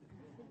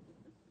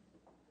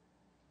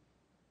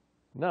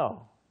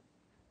 No.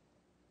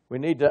 We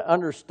need to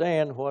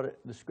understand what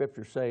the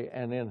Scriptures say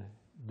and then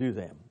do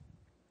them.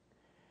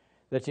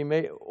 That you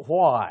may,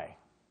 why?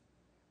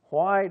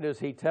 Why does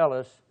he tell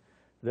us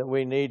that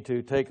we need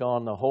to take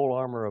on the whole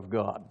armor of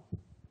God?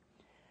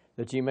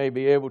 That you may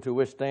be able to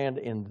withstand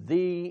in the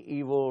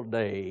evil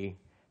day,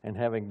 and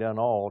having done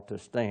all, to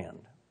stand.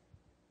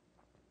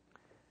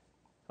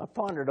 I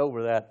pondered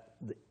over that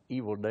the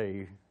evil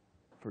day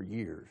for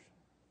years,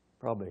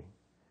 probably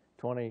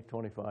 20,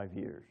 25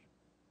 years.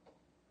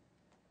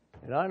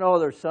 And I know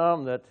there's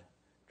some that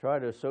try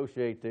to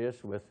associate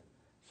this with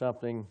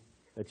something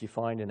that you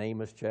find in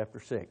Amos chapter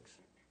 6.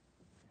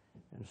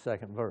 In the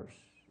second verse,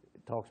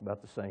 it talks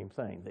about the same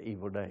thing, the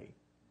evil day.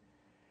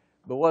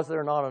 But was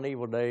there not an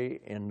evil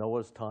day in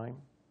Noah's time?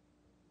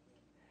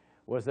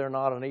 Was there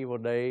not an evil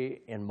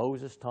day in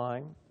Moses'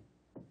 time?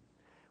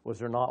 Was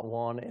there not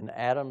one in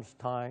Adam's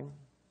time?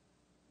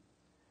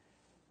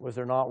 Was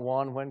there not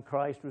one when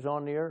Christ was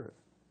on the earth?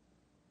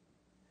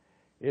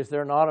 Is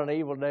there not an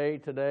evil day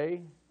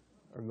today,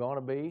 or going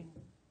to be?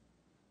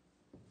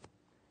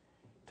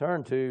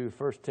 Turn to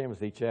 1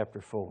 Timothy chapter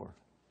 4.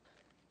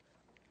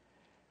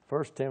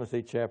 1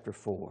 Timothy chapter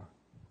 4.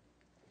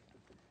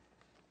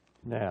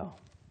 Now,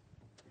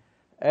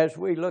 as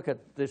we look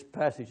at this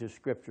passage of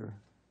Scripture,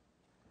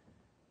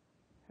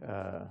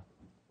 I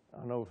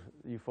know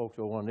you folks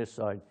over on this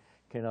side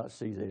cannot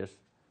see this.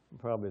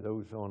 Probably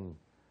those on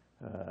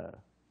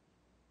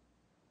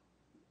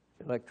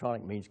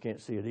electronic means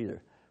can't see it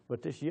either.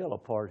 But this yellow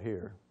part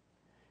here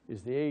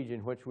is the age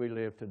in which we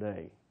live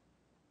today.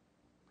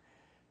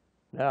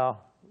 Now,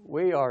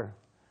 we are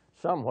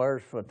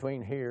somewhere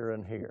between here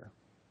and here.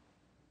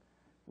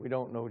 We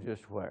don't know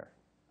just where.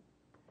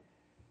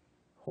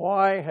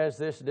 Why has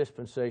this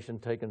dispensation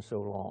taken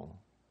so long?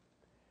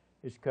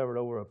 It's covered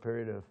over a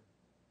period of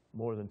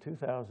more than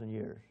 2,000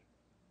 years.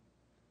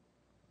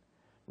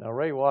 Now,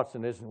 Ray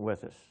Watson isn't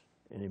with us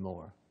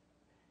anymore.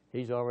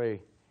 His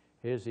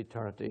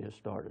eternity has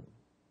started.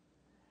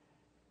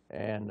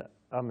 And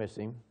I miss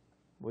him,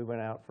 We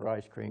went out for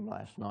ice cream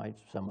last night,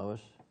 some of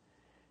us.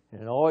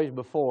 And always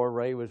before,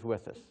 Ray was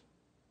with us.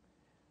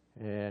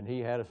 And he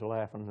had us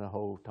laughing the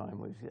whole time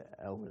we was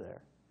over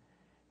there.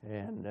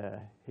 And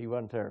he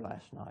wasn't there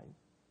last night.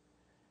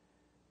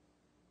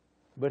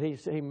 But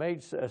he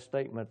made a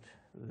statement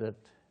that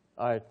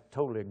I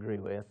totally agree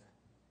with,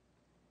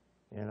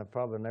 and I'll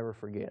probably never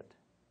forget.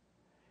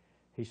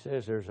 He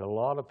says there's a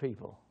lot of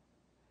people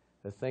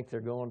that think they're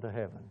going to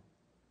heaven,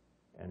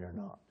 and they're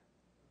not.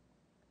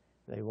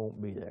 They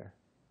won't be there.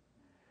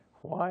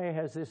 Why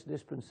has this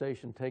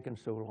dispensation taken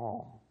so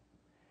long?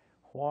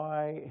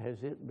 Why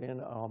has it been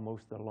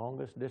almost the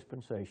longest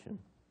dispensation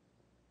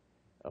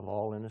of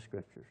all in the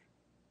Scriptures?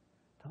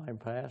 Time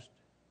past,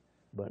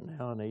 but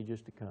now in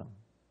ages to come.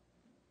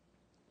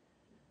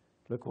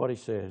 Look what he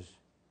says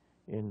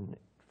in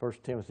 1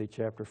 Timothy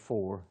chapter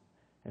 4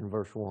 and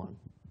verse 1.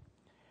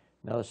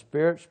 Now the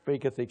Spirit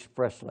speaketh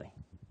expressly.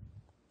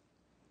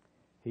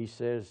 He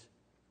says,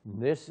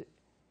 this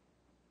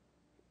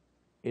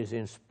is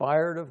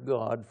inspired of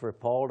God for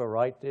Paul to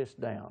write this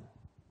down.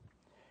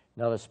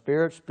 Now the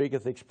Spirit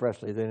speaketh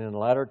expressly that in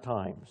latter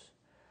times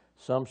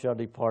some shall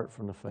depart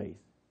from the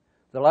faith.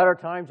 The latter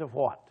times of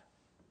what?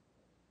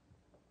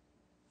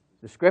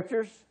 The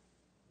Scriptures?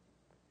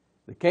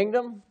 The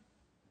kingdom?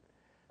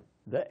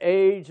 The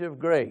age of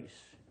grace.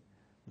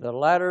 The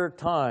latter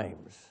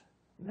times.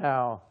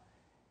 Now,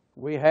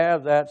 we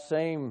have that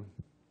same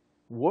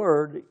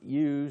word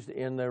used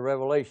in the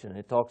Revelation.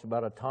 It talks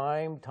about a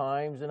time,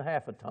 times, and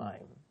half a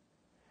time.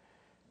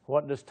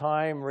 What does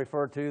time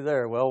refer to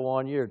there? Well,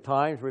 1 year.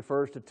 Times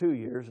refers to 2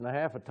 years, and a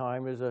half a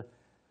time is a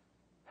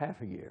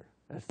half a year.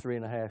 That's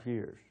 3.5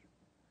 years.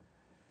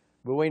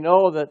 But we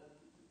know that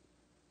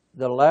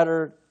the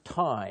latter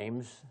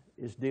times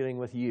is dealing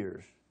with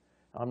years.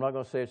 I'm not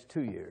going to say it's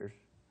 2 years,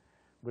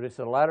 but it's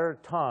the latter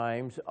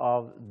times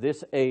of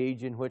this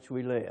age in which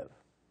we live.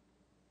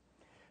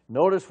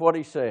 Notice what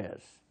he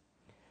says.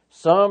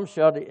 Some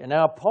shall...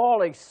 Now,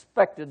 Paul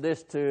expected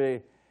this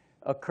to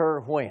occur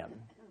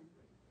when?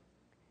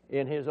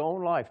 In his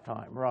own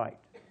lifetime, right.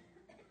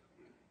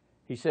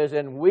 He says,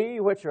 and we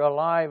which are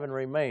alive and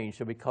remain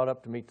shall be caught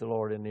up to meet the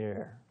Lord in the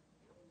air.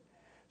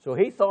 So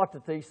he thought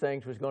that these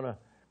things was going to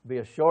be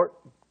a short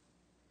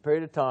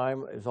period of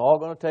time. It was all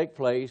going to take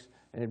place,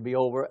 and it'd be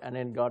over, and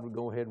then God would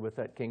go ahead with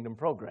that kingdom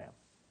program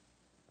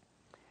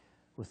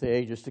with the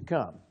ages to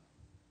come.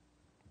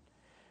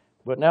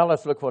 But now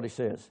let's look what he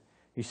says.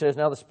 He says,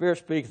 now the Spirit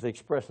speaketh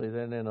expressly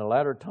that in the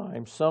latter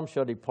time some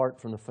shall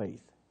depart from the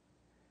faith.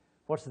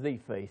 What's the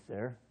faith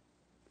there?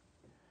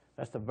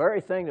 That's the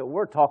very thing that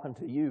we're talking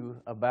to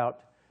you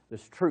about,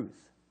 this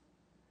truth.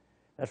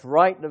 That's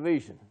right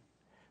division.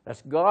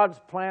 That's God's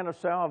plan of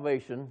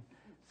salvation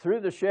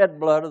through the shed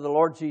blood of the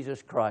Lord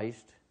Jesus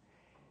Christ,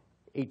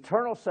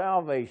 eternal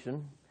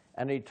salvation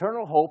and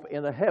eternal hope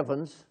in the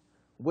heavens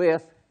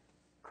with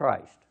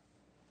Christ.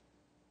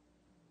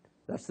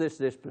 That's this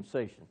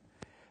dispensation.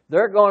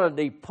 They're going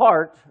to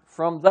depart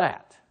from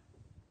that.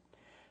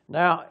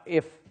 Now,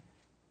 if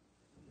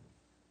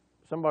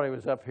somebody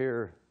was up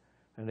here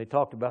and they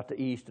talked about the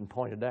east and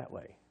pointed that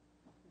way,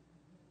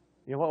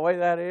 you know what way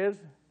that is?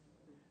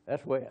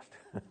 That's west.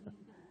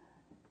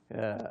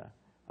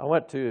 I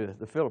went to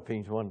the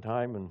Philippines one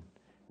time and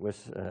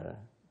with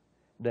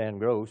Dan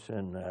Gross,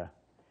 and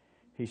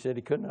he said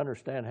he couldn't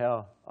understand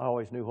how I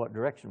always knew what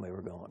direction we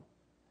were going.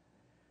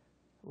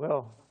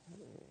 Well,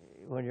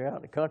 when you're out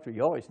in the country,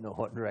 you always know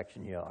what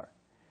direction you are.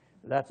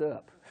 That's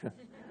up.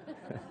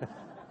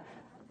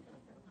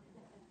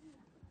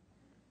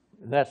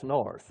 That's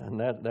north, and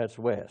that's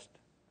west.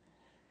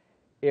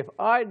 If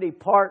I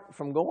depart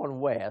from going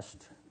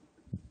west,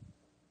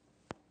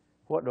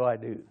 what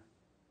do?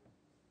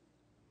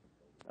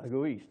 I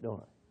go east,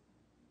 don't I?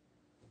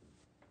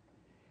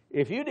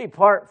 If you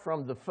depart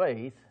from the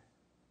faith,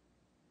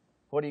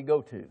 what do you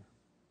go to?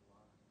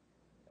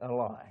 A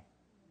lie.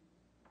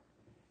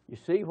 You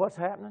see what's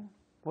happening?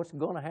 What's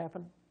going to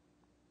happen?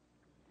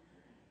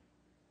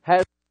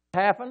 Has it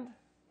happened?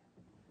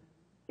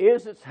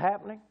 Is it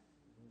happening?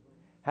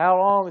 How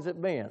long has it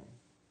been?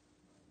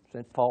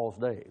 Since Paul's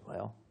day.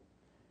 Well,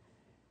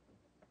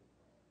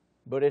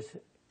 but it's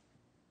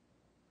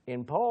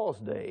in Paul's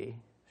day.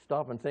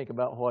 Stop and think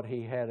about what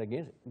he had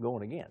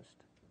going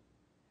against.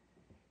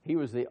 He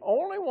was the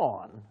only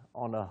one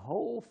on the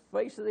whole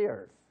face of the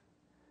earth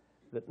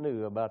that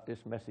knew about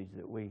this message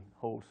that we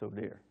hold so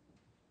dear.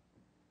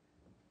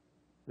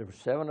 There were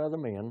 7 other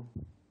men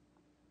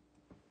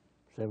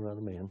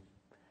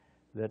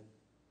that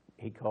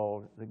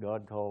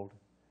God called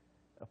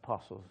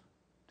apostles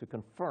to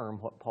confirm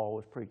what Paul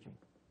was preaching.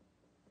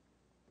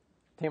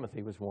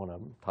 Timothy was one of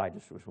them.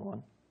 Titus was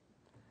one.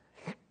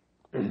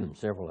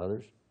 Several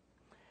others.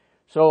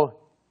 So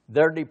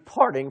they're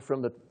departing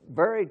from the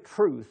very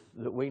truth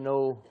that we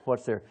know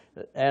what's there.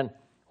 And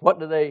what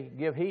do they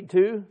give heed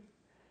to?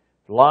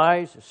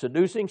 Lies,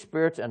 seducing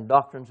spirits, and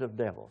doctrines of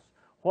devils.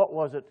 What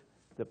was it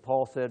that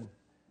Paul said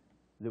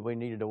that we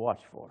needed to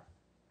watch for?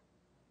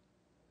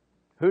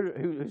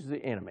 Who's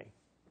the enemy?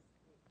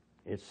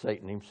 It's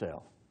Satan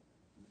himself.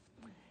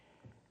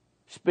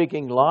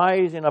 speaking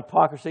lies in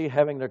hypocrisy,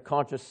 having their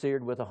conscience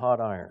seared with a hot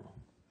iron,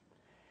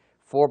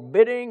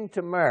 forbidding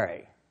to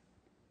marry,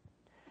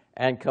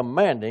 and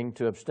commanding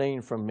to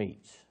abstain from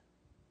meats.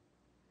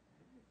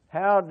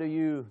 How do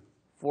you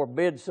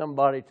forbid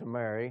somebody to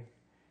marry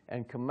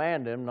and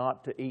command them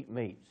not to eat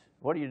meats?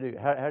 What do?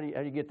 How do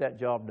you get that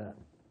job done?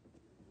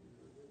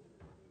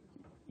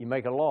 You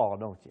make a law,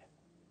 don't you?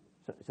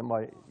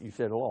 You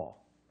said a law.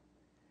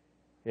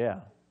 Yeah.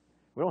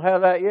 We don't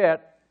have that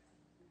yet.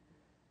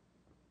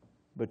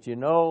 But you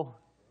know,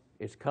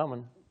 it's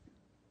coming.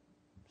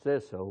 It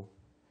says so.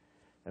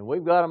 And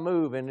we've got a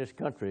move in this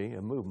country,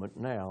 a movement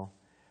now,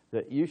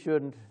 that you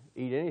shouldn't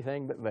eat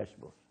anything but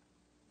vegetables.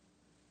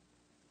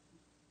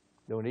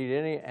 Don't eat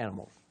any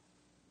animals.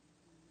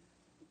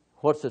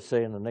 What's it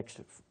say in the next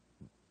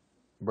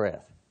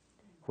breath?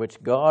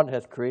 Which God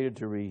hath created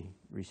to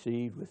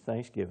receive with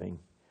thanksgiving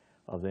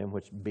of them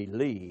which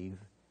believe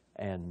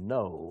and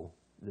know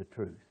the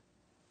truth.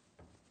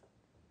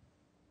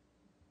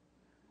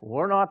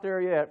 We're not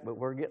there yet, but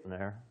we're getting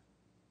there.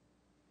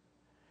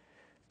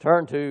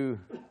 Turn to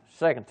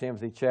 2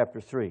 Timothy chapter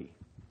 3.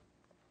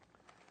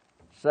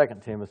 2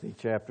 Timothy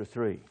chapter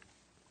 3.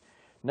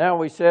 Now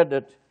we said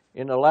that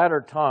in the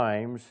latter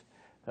times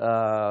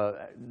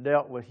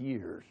dealt with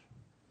years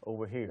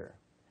over here.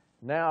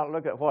 Now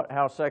look at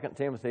how 2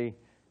 Timothy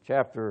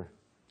chapter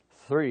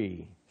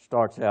 3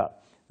 starts out.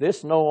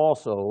 This know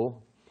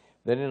also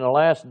that in the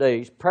last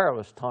days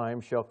perilous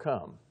times shall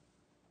come.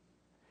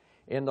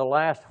 In the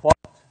last what?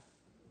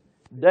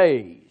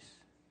 Days,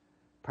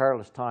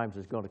 perilous times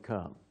is going to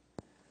come.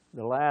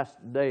 The last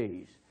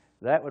days.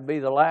 That would be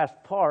the last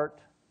part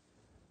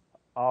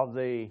of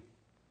the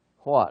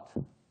what?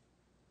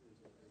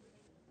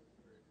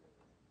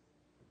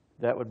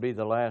 That would be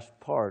the last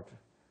part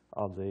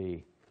of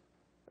the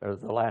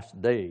last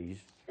days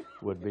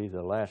would be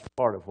the last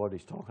part of what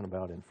he's talking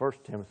about in 1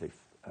 Timothy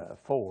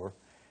 4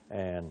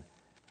 and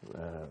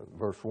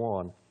verse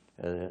 1,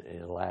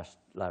 in the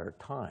latter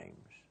times.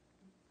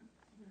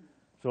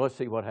 So let's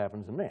see what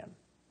happens then.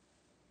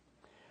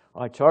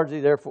 I charge thee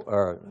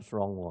therefore, that's the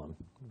wrong one,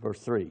 verse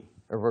 3,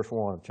 or verse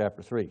 1 of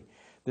chapter 3.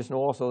 This know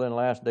also that in the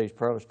last days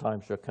perilous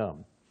times shall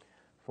come.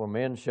 For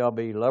men shall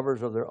be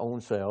lovers of their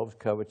own selves,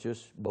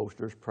 covetous,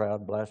 boasters,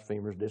 proud,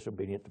 blasphemers,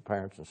 disobedient to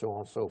parents, and so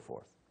on and so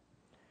forth.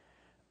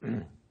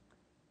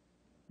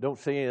 Don't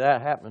see any of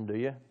that happening, do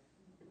you?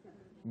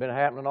 It's been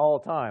happening all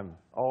the time.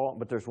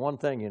 But there's one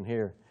thing in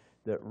here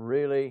that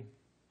really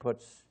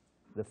puts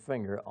the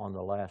finger on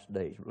the last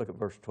days. Look at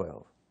verse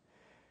 12.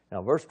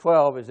 Now, verse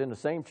 12 is in the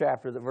same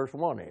chapter that verse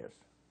 1 is.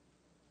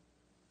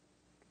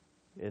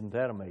 Isn't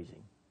that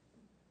amazing?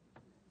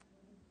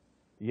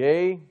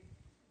 Yea,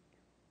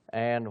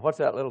 and what's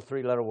that little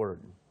three-letter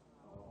word?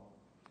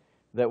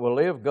 That will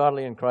live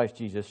godly in Christ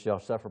Jesus shall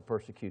suffer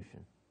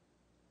persecution.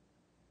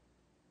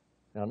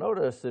 Now,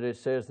 notice that it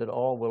says that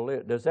all will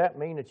live. Does that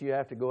mean that you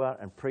have to go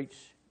out and preach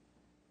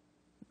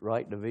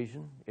right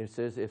division? It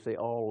says if they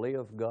all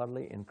live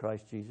godly in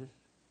Christ Jesus.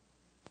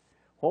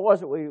 What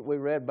was it we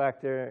read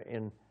back there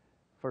in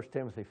 1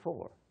 Timothy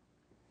 4?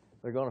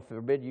 They're going to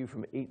forbid you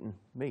from eating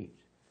meat.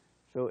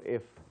 So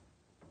if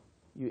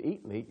you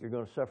eat meat, you're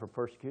going to suffer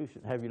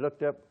persecution. Have you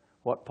looked up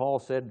what Paul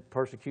said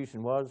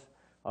persecution was?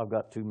 I've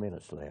got 2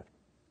 minutes left.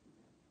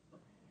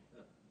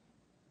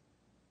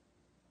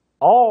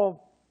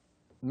 All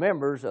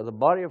members of the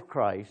body of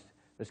Christ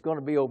that's going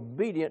to be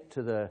obedient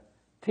to the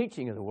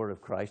teaching of the Word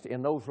of Christ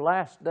in those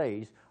last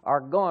days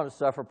are going to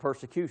suffer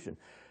persecution.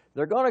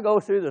 They're going to go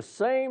through the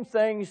same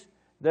things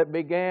that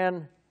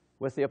began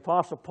with the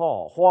Apostle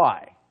Paul.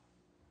 Why?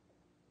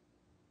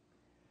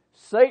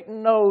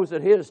 Satan knows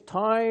that his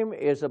time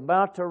is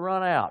about to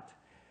run out.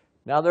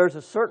 Now, there's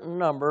a certain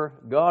number.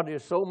 God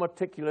is so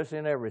meticulous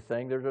in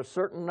everything. There's a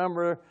certain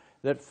number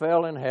that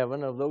fell in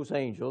heaven of those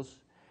angels,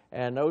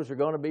 and those are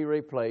going to be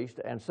replaced.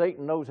 And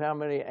Satan knows how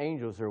many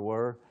angels there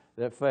were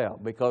that fell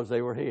because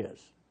they were his.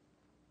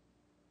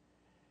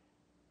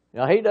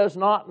 Now, he does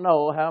not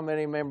know how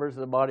many members of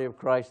the body of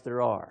Christ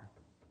there are.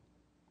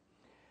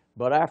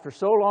 But after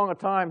so long a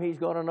time, he's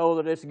going to know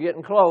that it's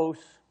getting close.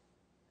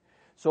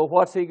 So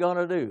what's he going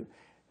to do?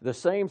 The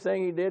same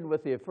thing he did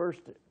with the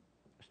first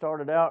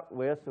started out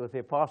with the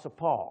Apostle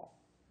Paul.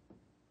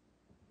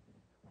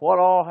 What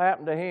all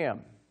happened to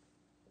him?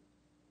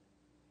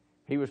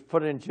 He was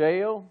put in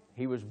jail.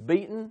 He was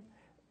beaten.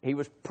 He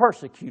was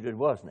persecuted,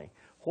 wasn't he?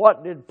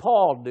 What did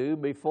Paul do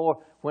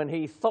when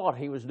he thought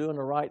he was doing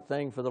the right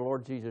thing for the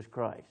Lord Jesus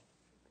Christ?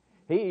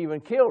 He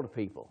even killed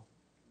people.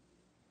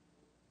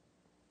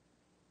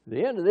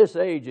 The end of this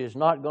age is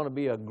not going to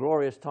be a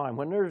glorious time.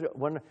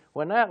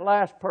 When that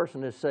last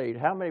person is saved,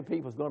 how many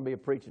people is going to be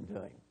preaching to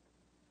him?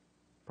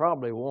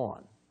 Probably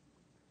one.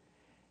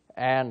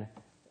 And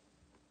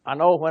I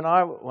know when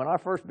I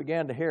first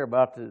began to hear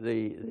about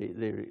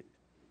the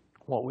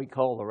what we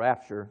call the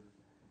rapture,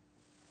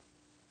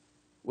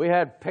 we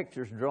had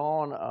pictures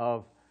drawn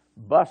of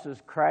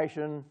buses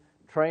crashing,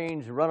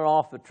 trains running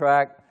off the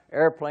track,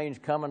 airplanes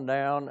coming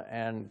down,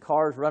 and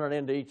cars running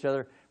into each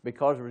other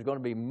because there was going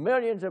to be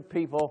millions of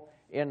people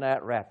in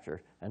that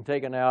rapture. and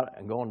taken out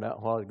and going down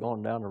while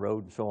going down the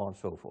road and so on and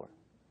so forth.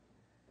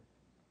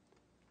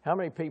 How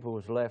many people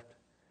was left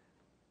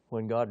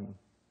when God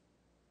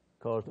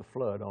caused a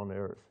flood on the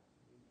earth?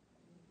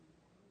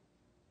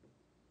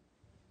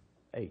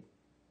 8.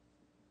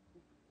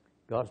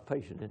 God's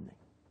patient, isn't he?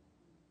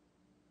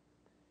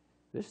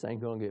 This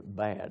thing's going to get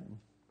bad,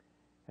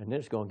 and then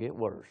it's going to get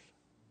worse.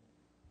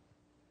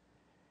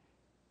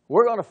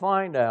 We're going to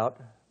find out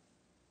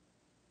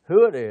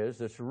who it is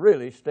that's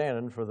really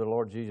standing for the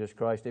Lord Jesus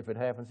Christ if it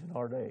happens in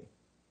our day.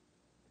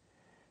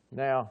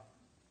 Now,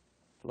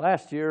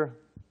 last year,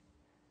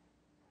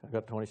 I've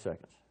got 20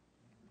 seconds.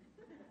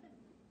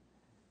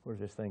 Where's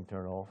this thing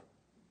turn off?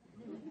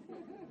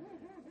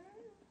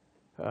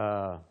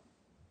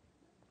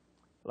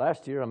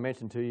 Last year I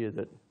mentioned to you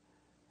that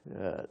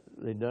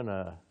they'd done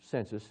a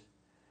census,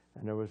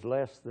 and there was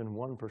less than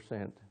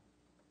 1%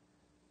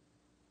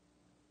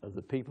 of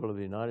the people of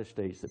the United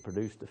States that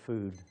produced the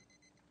food.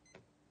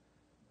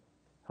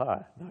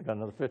 Hi, now I got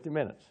another 50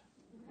 minutes.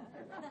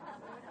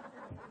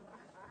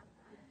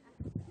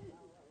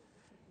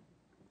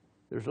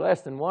 There's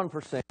less than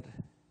 1%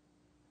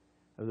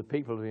 of the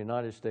people of the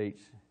United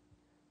States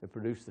that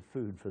produce the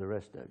food for the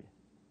rest of you.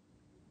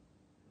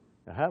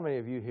 Now, how many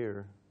of you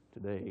here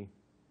today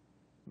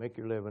make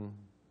your living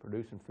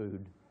producing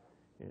food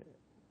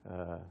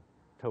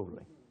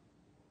totally?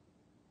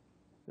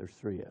 There's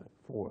 3 of us,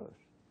 4 of us.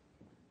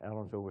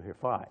 Alan's over here,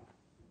 5,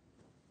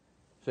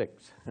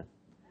 6.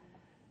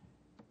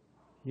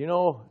 You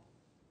know,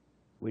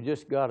 we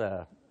just got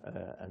a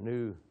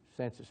new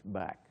census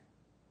back,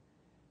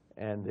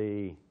 and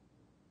the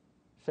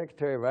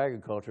Secretary of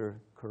Agriculture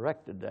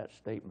corrected that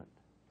statement.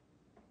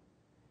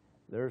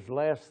 There's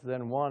less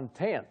than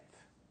 1/10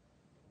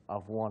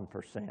 of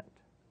 1%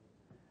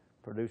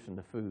 producing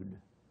the food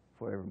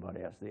for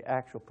everybody else, the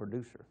actual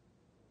producer.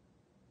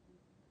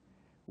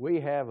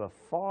 We have a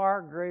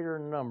far greater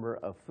number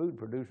of food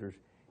producers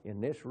in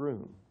this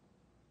room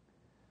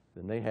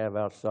than they have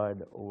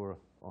outside over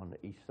on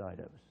the east side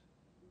of us.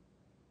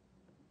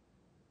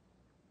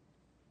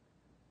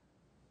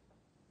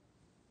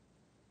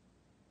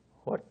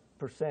 What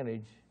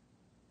percentage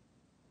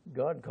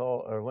God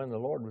called, or when the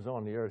Lord was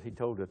on the earth, he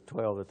told the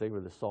 12 that they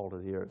were the salt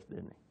of the earth,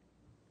 didn't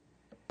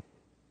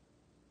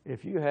he?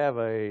 If you have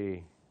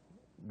a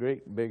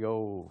great big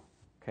old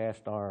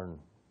cast iron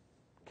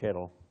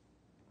kettle,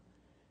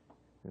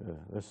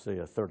 let's say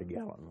a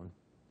 30-gallon one.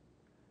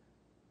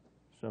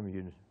 Some of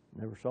you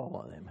never saw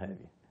one of them, have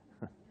you?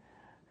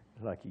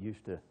 Like you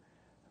used to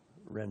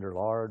render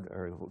lard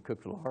or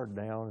cook the lard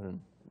down and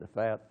the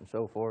fat and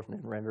so forth, and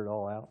then render it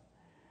all out.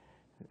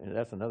 And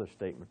that's another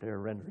statement there,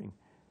 rendering.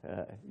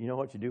 You know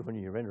what you do when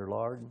you render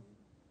lard?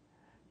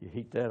 You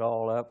heat that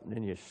all up, and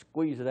then you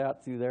squeeze it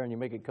out through there, and you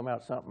make it come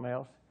out something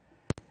else.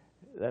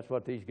 That's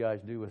what these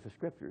guys do with the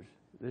Scriptures.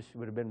 This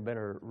would have been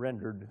better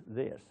rendered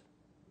this.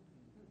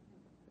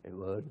 It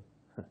would.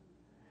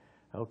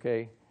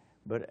 Okay,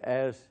 but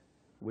as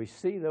we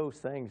see those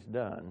things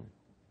done,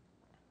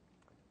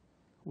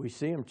 we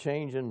see them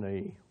changing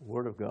the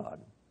Word of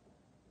God.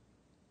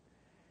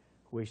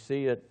 We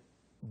see it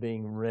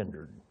being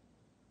rendered.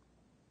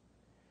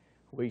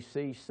 We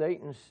see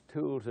Satan's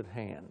tools at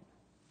hand.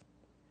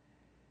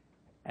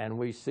 And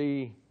we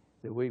see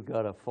that we've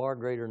got a far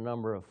greater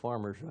number of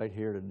farmers right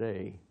here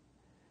today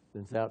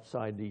than's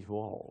outside these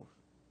walls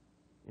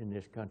in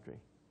this country.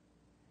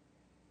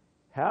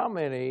 How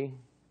many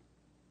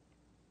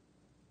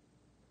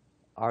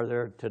are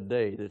there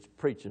today that's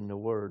preaching the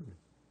word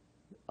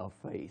of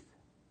faith,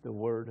 the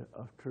word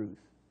of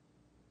truth?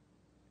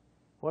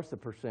 What's the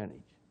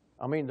percentage?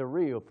 I mean the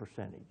real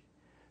percentage.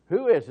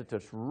 Who is it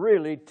that's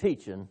really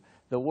teaching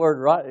the word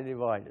rightly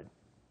divided?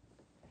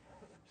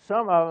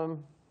 Some of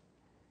them,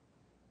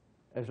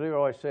 as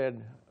Leroy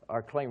said,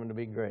 are claiming to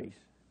be grace,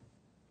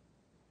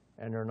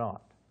 and they're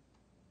not.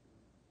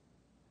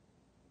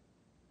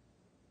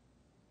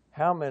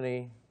 How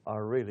many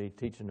are really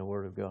teaching the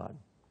Word of God?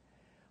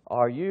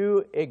 Are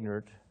you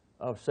ignorant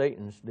of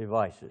Satan's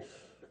devices?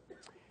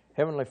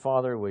 Heavenly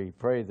Father, we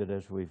pray that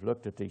as we've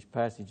looked at these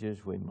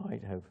passages, we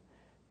might have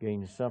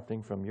gained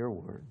something from your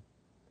Word,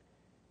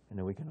 and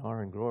that we can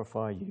honor and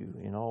glorify you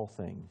in all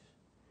things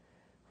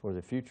for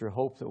the future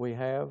hope that we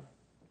have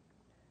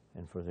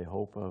and for the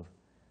hope of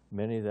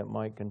many that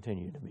might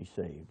continue to be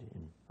saved.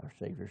 In our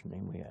Savior's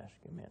name we ask,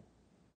 amen.